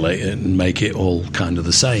of emulate it and make it all kind of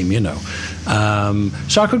the same, you know.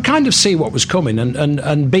 So I could kind of see what was coming, and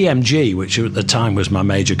BMG, which at the time was my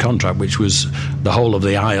major contract, which was the whole of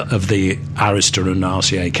the Arista and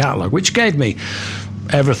RCA catalogue, which gave me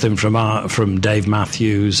everything from Dave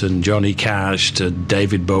Matthews and Johnny Cash to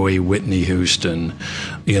David Bowie, Whitney Houston,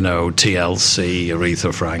 you know, TLC,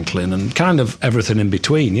 Aretha Franklin, and kind of everything in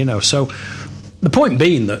between, you know. So the point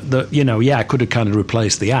being that you know, yeah, I could have kind of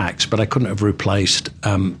replaced the acts, but I couldn't have replaced,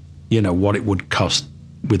 you know, what it would cost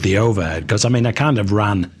with the overhead. Because, I mean, I kind of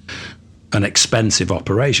ran an expensive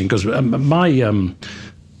operation, because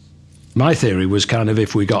my theory was kind of,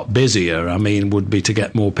 if we got busier, I mean, would be to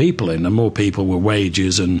get more people in, and more people were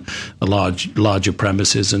wages and larger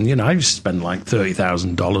premises. And, you know, I used to spend like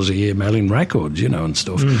 $30,000 a year mailing records, you know, and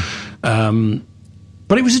stuff.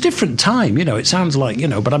 But it was a different time, you know. It sounds like, you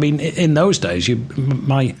know, but I mean, in those days,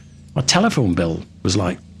 my telephone bill was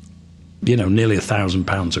like, you know, nearly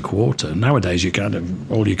 £1,000 a quarter. Nowadays, you kind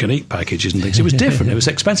of all-you-can-eat packages and things. It was different. It was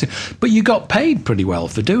expensive, but you got paid pretty well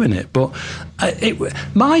for doing it. But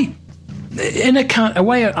in a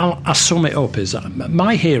way, I'll sum it up, is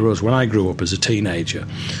my heroes when I grew up as a teenager,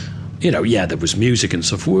 you know, yeah, there was music and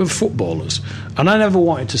stuff, we were footballers. And I never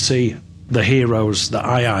wanted to see the heroes that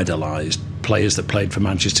I idolised, players that played for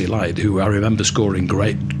Manchester United, who I remember scoring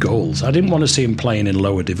great goals. I didn't want to see them playing in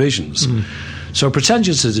lower divisions. So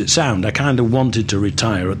pretentious as it sounds, I kind of wanted to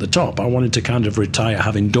retire at the top. I wanted to kind of retire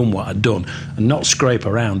having done what I'd done and not scrape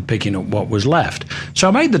around picking up what was left. So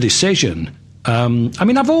I made the decision. I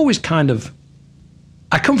mean, I've always kind of...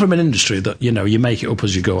 I come from an industry that, you know, you make it up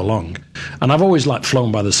as you go along. And I've always, like,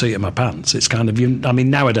 flown by the seat of my pants. It's kind of... I mean,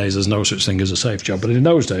 nowadays there's no such thing as a safe job. But in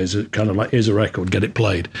those days, it's kind of like, here's a record, get it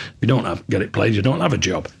played. If you don't get it played, you don't have a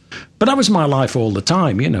job. But that was my life all the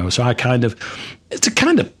time, you know. So I kind of... It's a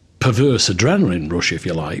kind of perverse adrenaline rush, if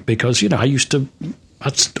you like, because, you know,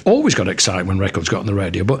 I'd always got excited when records got on the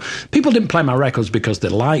radio, but people didn't play my records because they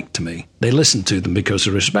liked me. They listened to them because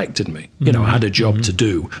they respected me. You know, I had a job to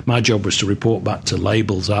do. My job was to report back to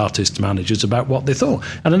labels, artists, managers about what they thought.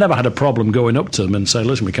 And I never had a problem going up to them and say,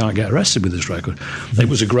 listen, we can't get arrested with this record. It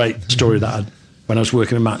was a great story that when I was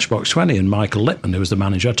working with Matchbox 20 and Michael Lippman, who was the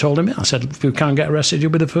manager, I told him, I said, if you can't get arrested,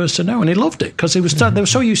 you'll be the first to know. And he loved it because they were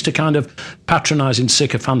so used to kind of patronising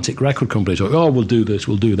sycophantic record companies. Like, oh, we'll do this,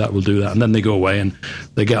 we'll do that, we'll do that. And then they go away and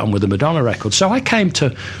they get on with the Madonna record. So I came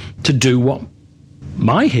to do what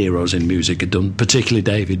my heroes in music had done, particularly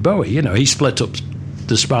David Bowie. You know, he split up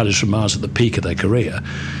the Spiders from Mars at the peak of their career.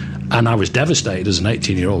 And I was devastated as an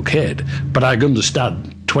 18-year-old kid. But I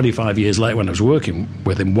understand 25 years later when I was working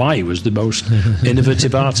with him why he was the most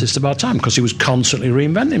innovative artist of our time, because he was constantly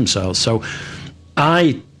reinventing himself. So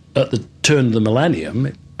at the turn of the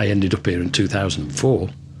millennium, I ended up here in 2004,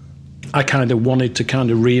 I kind of wanted to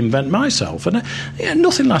kind of reinvent myself. And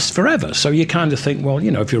nothing lasts forever. So you kind of think, well,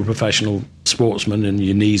 you know, if you're a professional sportsman and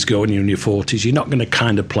your knees go and you're in your 40s, you're not going to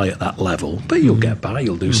kind of play at that level. But you'll get by,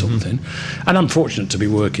 you'll do something. And I'm fortunate to be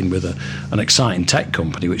working with an exciting tech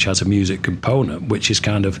company which has a music component, which is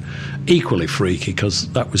kind of equally freaky,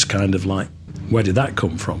 because that was kind of like, where did that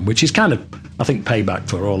come from? Which is kind of, I think, payback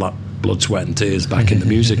for all that blood, sweat and tears back in the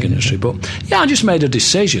music industry. But yeah, I just made a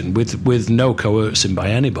decision with no coercing by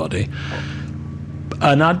anybody,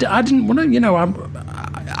 and I didn't want to, you know,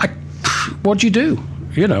 what do you do?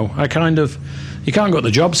 You know, I kind of, you can't go to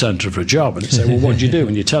the job centre for a job and say, well, what do you do?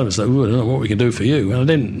 And you tell them, it's like, oh, I don't know what we can do for you. And I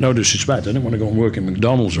didn't, no disrespect, I didn't want to go and work at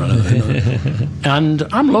McDonald's or anything. You know? And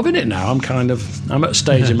I'm loving it now. I'm at a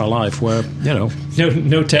stage in my life where, you know.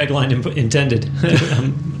 No tagline intended.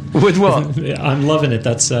 With what? I'm loving it.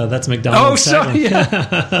 That's McDonald's. Oh, sorry. Yeah.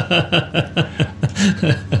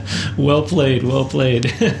 Well played.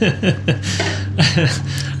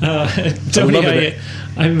 Tony,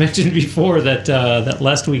 I mentioned before that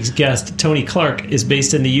last week's guest, Tony Clark, is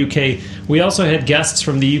based in the UK. We also had guests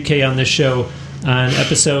from the UK on this show on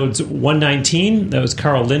episodes 119. That was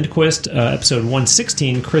Carl Lindquist. Episode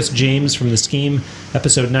 116, Chris James from The Scheme.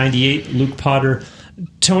 Episode 98, Luke Potter.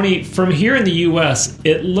 Tony, from here in the U.S.,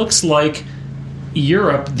 it looks like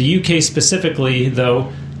Europe, the UK specifically,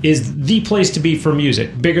 though, is the place to be for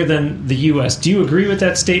music, bigger than the U.S. Do you agree with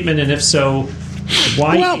that statement? And if so,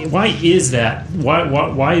 why is that?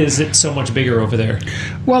 Why is it so much bigger over there?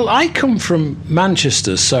 Well, I come from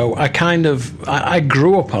Manchester, so I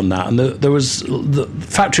grew up on that. And there was the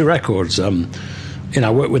Factory Records. I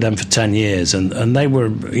worked with them for 10 years, and they were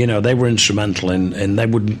instrumental in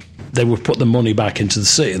they would put the money back into the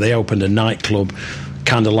city. They opened a nightclub,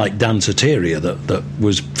 kind of like Danceteria, that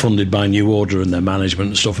was funded by New Order and their management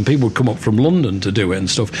and stuff. And people would come up from London to do it and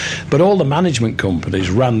stuff. But all the management companies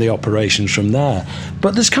ran the operations from there.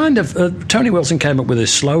 But there's kind of Tony Wilson came up with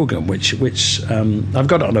this slogan, which I've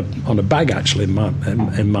got it on a bag actually in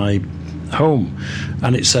my home,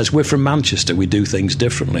 and it says, "We're from Manchester. We do things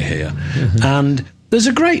differently here." Mm-hmm. And there's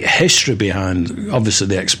a great history behind, obviously,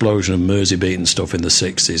 the explosion of Merseybeat and stuff in the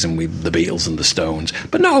 60s, and the Beatles and the Stones.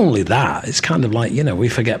 But not only that, it's kind of like, you know, we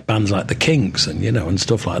forget bands like the Kinks and, you know, and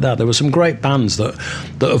stuff like that. There were some great bands that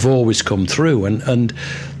have always come through, and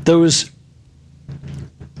there was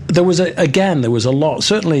a lot,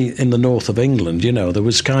 certainly in the north of England, you know, there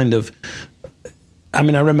was kind of, I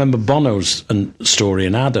mean, I remember Bono's story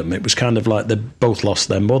in Adam. It was kind of like they both lost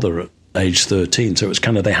their mother at age 13, so it was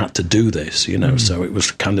kind of they had to do this, you know. So it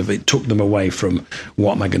was kind of, it took them away from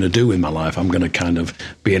what am I going to do in my life? I'm going to kind of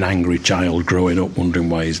be an angry child growing up wondering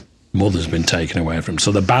why his mother's been taken away from him.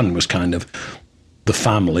 So the band was kind of the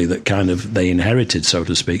family that kind of they inherited, so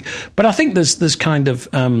to speak. But I think there's kind of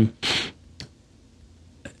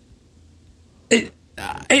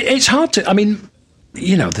it's hard to, I mean,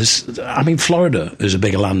 you know, Florida is a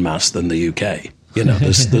bigger landmass than the UK. You know,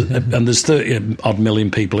 there's 30-odd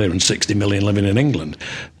million people here and 60 million living in England.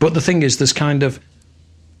 But the thing is, there's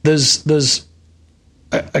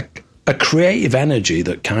a creative energy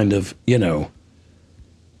that kind of, you know,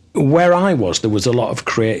 where I was, there was a lot of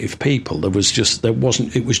creative people. It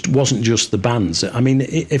wasn't just the bands. I mean,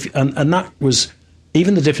 and that was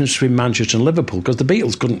even the difference between Manchester and Liverpool, because the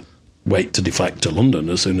Beatles couldn't wait to deflect to London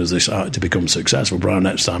as soon as they started to become successful. Brian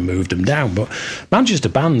Epstein moved them down, but Manchester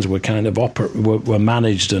bands were kind of were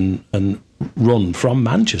managed and run from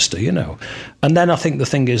Manchester, you know. And then I think the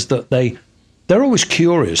thing is that they're always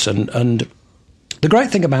curious, and the great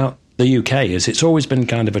thing about the UK is it's always been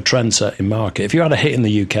kind of a trend-setting market. If you had a hit in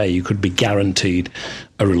the UK, you could be guaranteed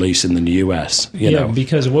a release in the US. You know?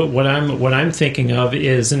 Because what I'm thinking of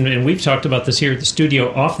is, and we've talked about this here at the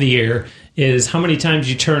studio off the air, is how many times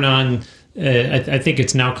you turn on I think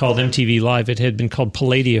it's now called MTV Live. It had been called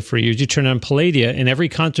Palladia for years. You turn on Palladia, and every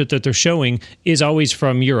concert that they're showing is always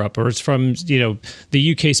from Europe, or it's from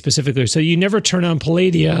the UK specifically. So you never turn on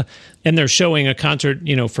Palladia and they're showing a concert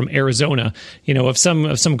from Arizona, of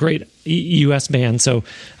some great U.S. band. So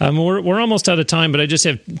we're almost out of time, but I just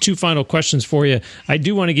have two final questions for you. I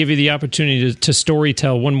do want to give you the opportunity to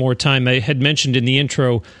storytell one more time. I had mentioned in the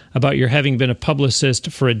intro about your having been a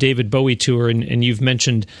publicist for a David Bowie tour, and you've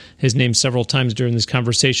mentioned his name several times during this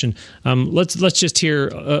conversation. Let's just hear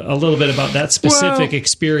a little bit about that specific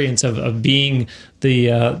experience of being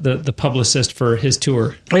the publicist for his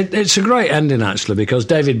tour. It's a great ending, actually, because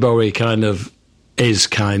David Bowie is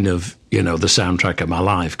the soundtrack of my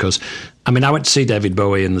life. Because I went to see David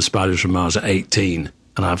Bowie in the Spiders from Mars at 18.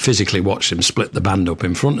 And I physically watched him split the band up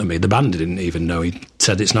in front of me. The band didn't even know. He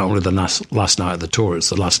said it's not only the last night of the tour, it's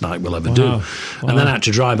the last night we'll ever do. Wow. And then I had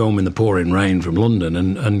to drive home in the pouring rain from London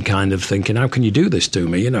and kind of thinking, how can you do this to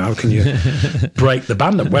me? How can you break the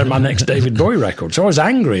band up? Where's my next David Bowie record? So I was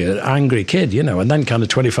an angry kid, and then kind of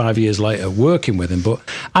 25 years later working with him. But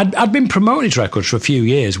I'd been promoting his records for a few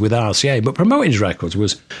years with RCA, but promoting his records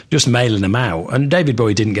was just mailing them out. And David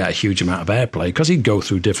Bowie didn't get a huge amount of airplay because he'd go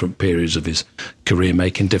through different periods of his career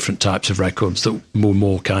making different types of records that were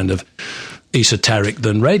more kind of esoteric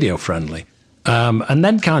than radio friendly. And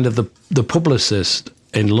then kind of the publicist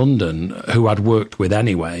in London, who I'd worked with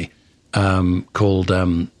anyway, called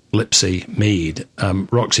Lipsy Mead,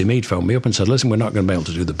 Roxy Mead phoned me up and said, listen, we're not going to be able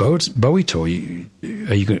to do the Bowie tour.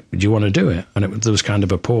 Do you want to do it? And there was kind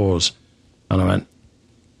of a pause. And I went,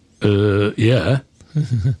 yeah.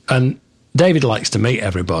 And David likes to meet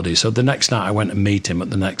everybody, so the next night I went and meet him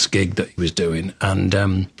at the next gig that he was doing, and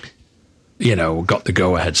got the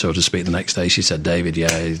go-ahead, so to speak, the next day. She said, David,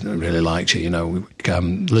 yeah, he really liked you,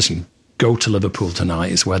 listen, go to Liverpool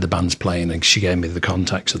tonight, is where the band's playing, and she gave me the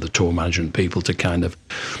contacts of the tour manager and people to kind of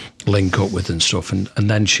link up with and stuff, and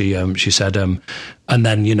then she said, and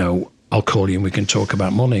then, I'll call you and we can talk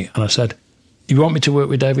about money. And I said, you want me to work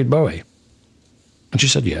with David Bowie? And she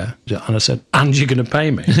said, yeah. And I said, and you're going to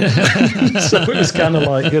pay me? So it was kind of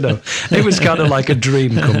like, it was kind of like a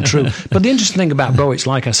dream come true. But the interesting thing about Bowie, it's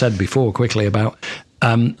like I said before quickly about,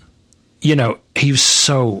 he was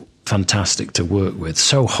so fantastic to work with,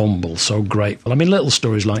 so humble, so grateful. Little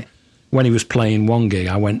stories like when he was playing one gig,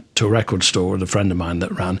 I went to a record store with a friend of mine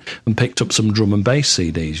that ran and picked up some drum and bass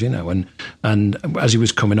CDs, and as he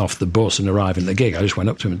was coming off the bus and arriving at the gig, I just went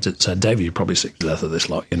up to him and said, David, you're probably sick to death of this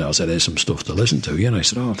lot, I said, here's some stuff to listen to, He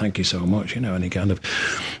said, oh, thank you so much, and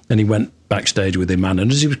he went backstage with him, and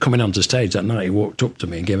as he was coming onto stage that night, he walked up to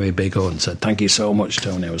me and gave me a big hug and said, thank you so much,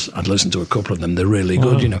 Tony. I'd listened to a couple of them, they're really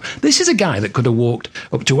good, This is a guy that could have walked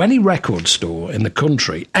up to any record store in the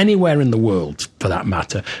country, anywhere in the world for that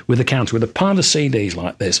matter, with a counter with a pile of CDs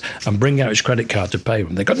like this and bring out his credit card to pay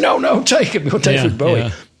them. They go, no, take it, we'll take it, Bowie.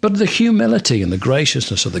 Yeah. But the humility and the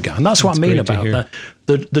graciousness of the guy, and that's what I mean about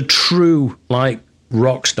the true,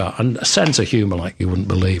 rock star and a sense of humour like you wouldn't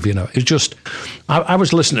believe, It's just, I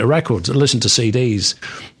was listening to records, I listened to CDs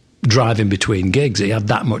driving between gigs. He had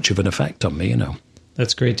that much of an effect on me,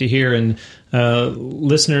 That's great to hear. And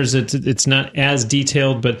listeners, it's not as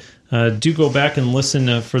detailed, but do go back and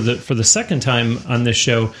listen for the second time on this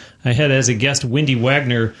show. I had as a guest Wendy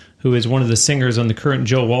Wagner, who is one of the singers on the current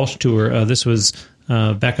Joe Walsh tour. This was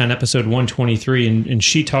back on episode 123, and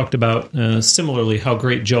she talked about similarly how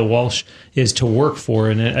great Joe Walsh is to work for.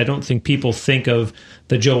 And I don't think people think of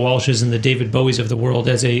the Joe Walshes and the David Bowies of the world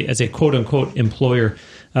as a quote-unquote employer.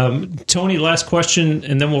 Tony, last question,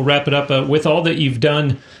 and then we'll wrap it up. With all that you've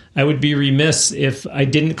done, I would be remiss if I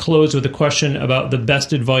didn't close with a question about the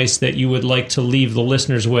best advice that you would like to leave the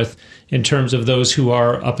listeners with in terms of those who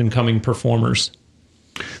are up-and-coming performers.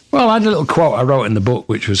 Well, I had a little quote I wrote in the book,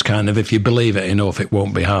 which was kind of, if you believe it enough, it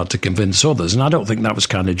won't be hard to convince others. And I don't think that was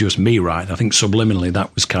kind of just me writing. I think subliminally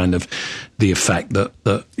that was kind of the effect that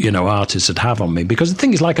artists would have on me. Because the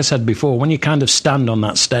thing is, like I said before, when you kind of stand on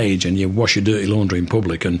that stage and you wash your dirty laundry in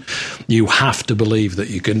public and you have to believe that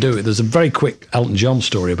you can do it. There's a very quick Elton John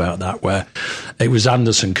story about that, where it was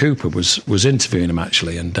Anderson Cooper was interviewing him,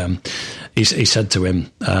 actually, and he said to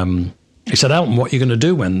him, he said, Elton, what are you going to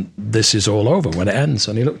do when this is all over, when it ends?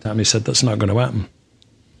 And he looked at me and said, that's not going to happen.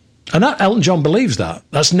 And Elton John believes that.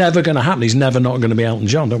 That's never going to happen. He's never not going to be Elton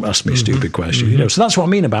John. Don't ask me a stupid question. So that's what I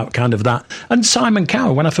mean about kind of that. And Simon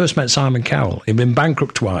Cowell, when I first met Simon Cowell, he'd been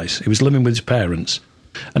bankrupt twice. He was living with his parents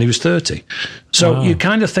and he was 30. So you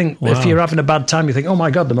kind of think, if you're having a bad time, you think, oh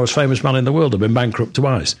my God, the most famous man in the world had been bankrupt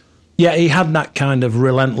twice. Yeah, he had that kind of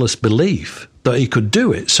relentless belief that he could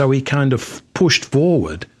do it. So he kind of pushed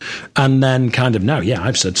forward and then kind of, now,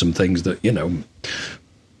 I've said some things that,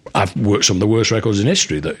 I've worked some of the worst records in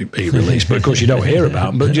history that he released, but of course you don't hear about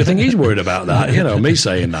them. But do you think he's worried about that? You know, me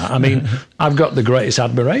saying that. I mean, I've got the greatest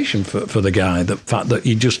admiration for the guy, the fact that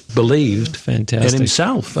he just believed in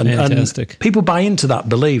himself. And people buy into that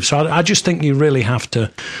belief. So I just think you really have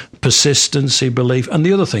to persistency, belief. And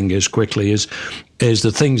the other thing is, quickly, is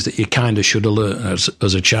the things that you kind of should have learned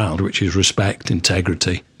as a child, which is respect,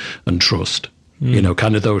 integrity, and trust. You know,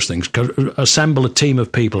 kind of those things. Assemble a team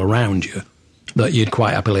of people around you that you'd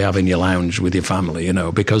quite happily have in your lounge with your family, you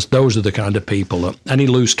know, because those are the kind of people that any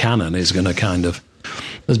loose cannon is going to kind of...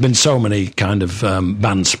 There's been so many kind of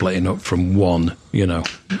bands splitting up from one, you know,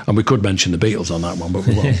 and we could mention the Beatles on that one, but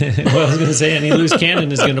we won't. Well, I was going to say, any loose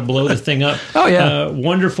cannon is going to blow the thing up. Oh, yeah.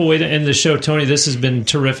 Wonderful way to end the show, Tony. This has been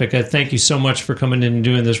terrific. I thank you so much for coming in and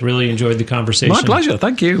doing this. Really enjoyed the conversation. My pleasure.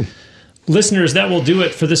 Thank you. Listeners, that will do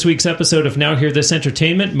it for this week's episode of Now Hear This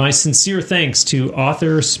Entertainment. My sincere thanks to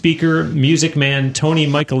author, speaker, music man Tony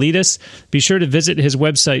Michaelides. Be sure to visit his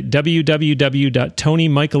website,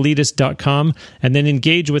 www.tonymichaelides.com, and then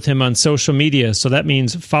engage with him on social media. So that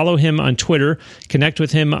means follow him on Twitter, connect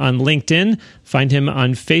with him on LinkedIn, find him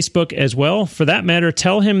on Facebook as well. For that matter,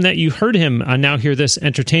 tell him that you heard him on Now Hear This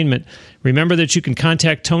Entertainment. Remember that you can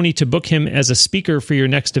contact Tony to book him as a speaker for your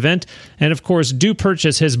next event. And of course, do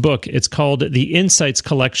purchase his book. It's called The Insights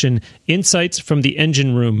Collection, Insights from the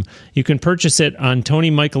Engine Room. You can purchase it on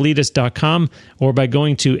TonyMichaelides.com or by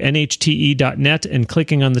going to NHTE.net and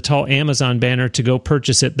clicking on the tall Amazon banner to go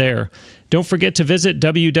purchase it there. Don't forget to visit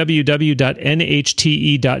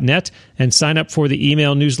www.nhte.net and sign up for the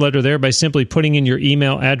email newsletter there by simply putting in your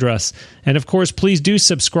email address. And of course, please do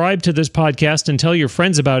subscribe to this podcast and tell your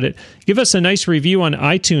friends about it. Give us a nice review on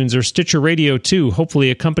iTunes or Stitcher Radio too,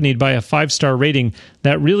 hopefully accompanied by a 5-star rating.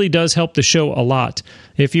 That really does help the show a lot.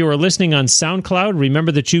 If you are listening on SoundCloud,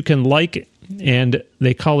 remember that you can like, and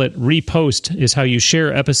they call it repost, is how you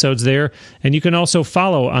share episodes there. And you can also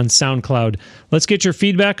follow on SoundCloud. Let's get your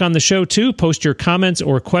feedback on the show too. Post your comments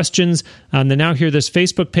or questions on the Now Hear This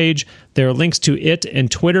Facebook page. There are links to it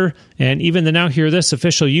and Twitter, and even the Now Hear This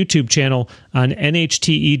official YouTube channel on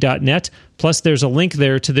nhte.net. Plus, there's a link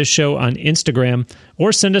there to this show on Instagram.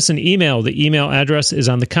 Or send us an email. The email address is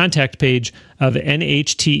on the contact page of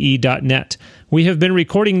nhte.net. We have been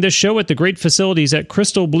recording this show at the great facilities at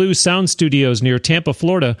Crystal Blue Sound Studios near Tampa,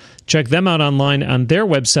 Florida. Check them out online on their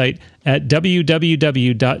website at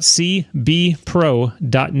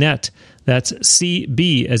www.cbpro.net. That's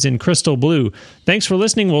CB as in Crystal Blue. Thanks for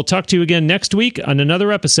listening. We'll talk to you again next week on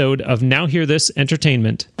another episode of Now Hear This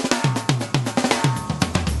Entertainment.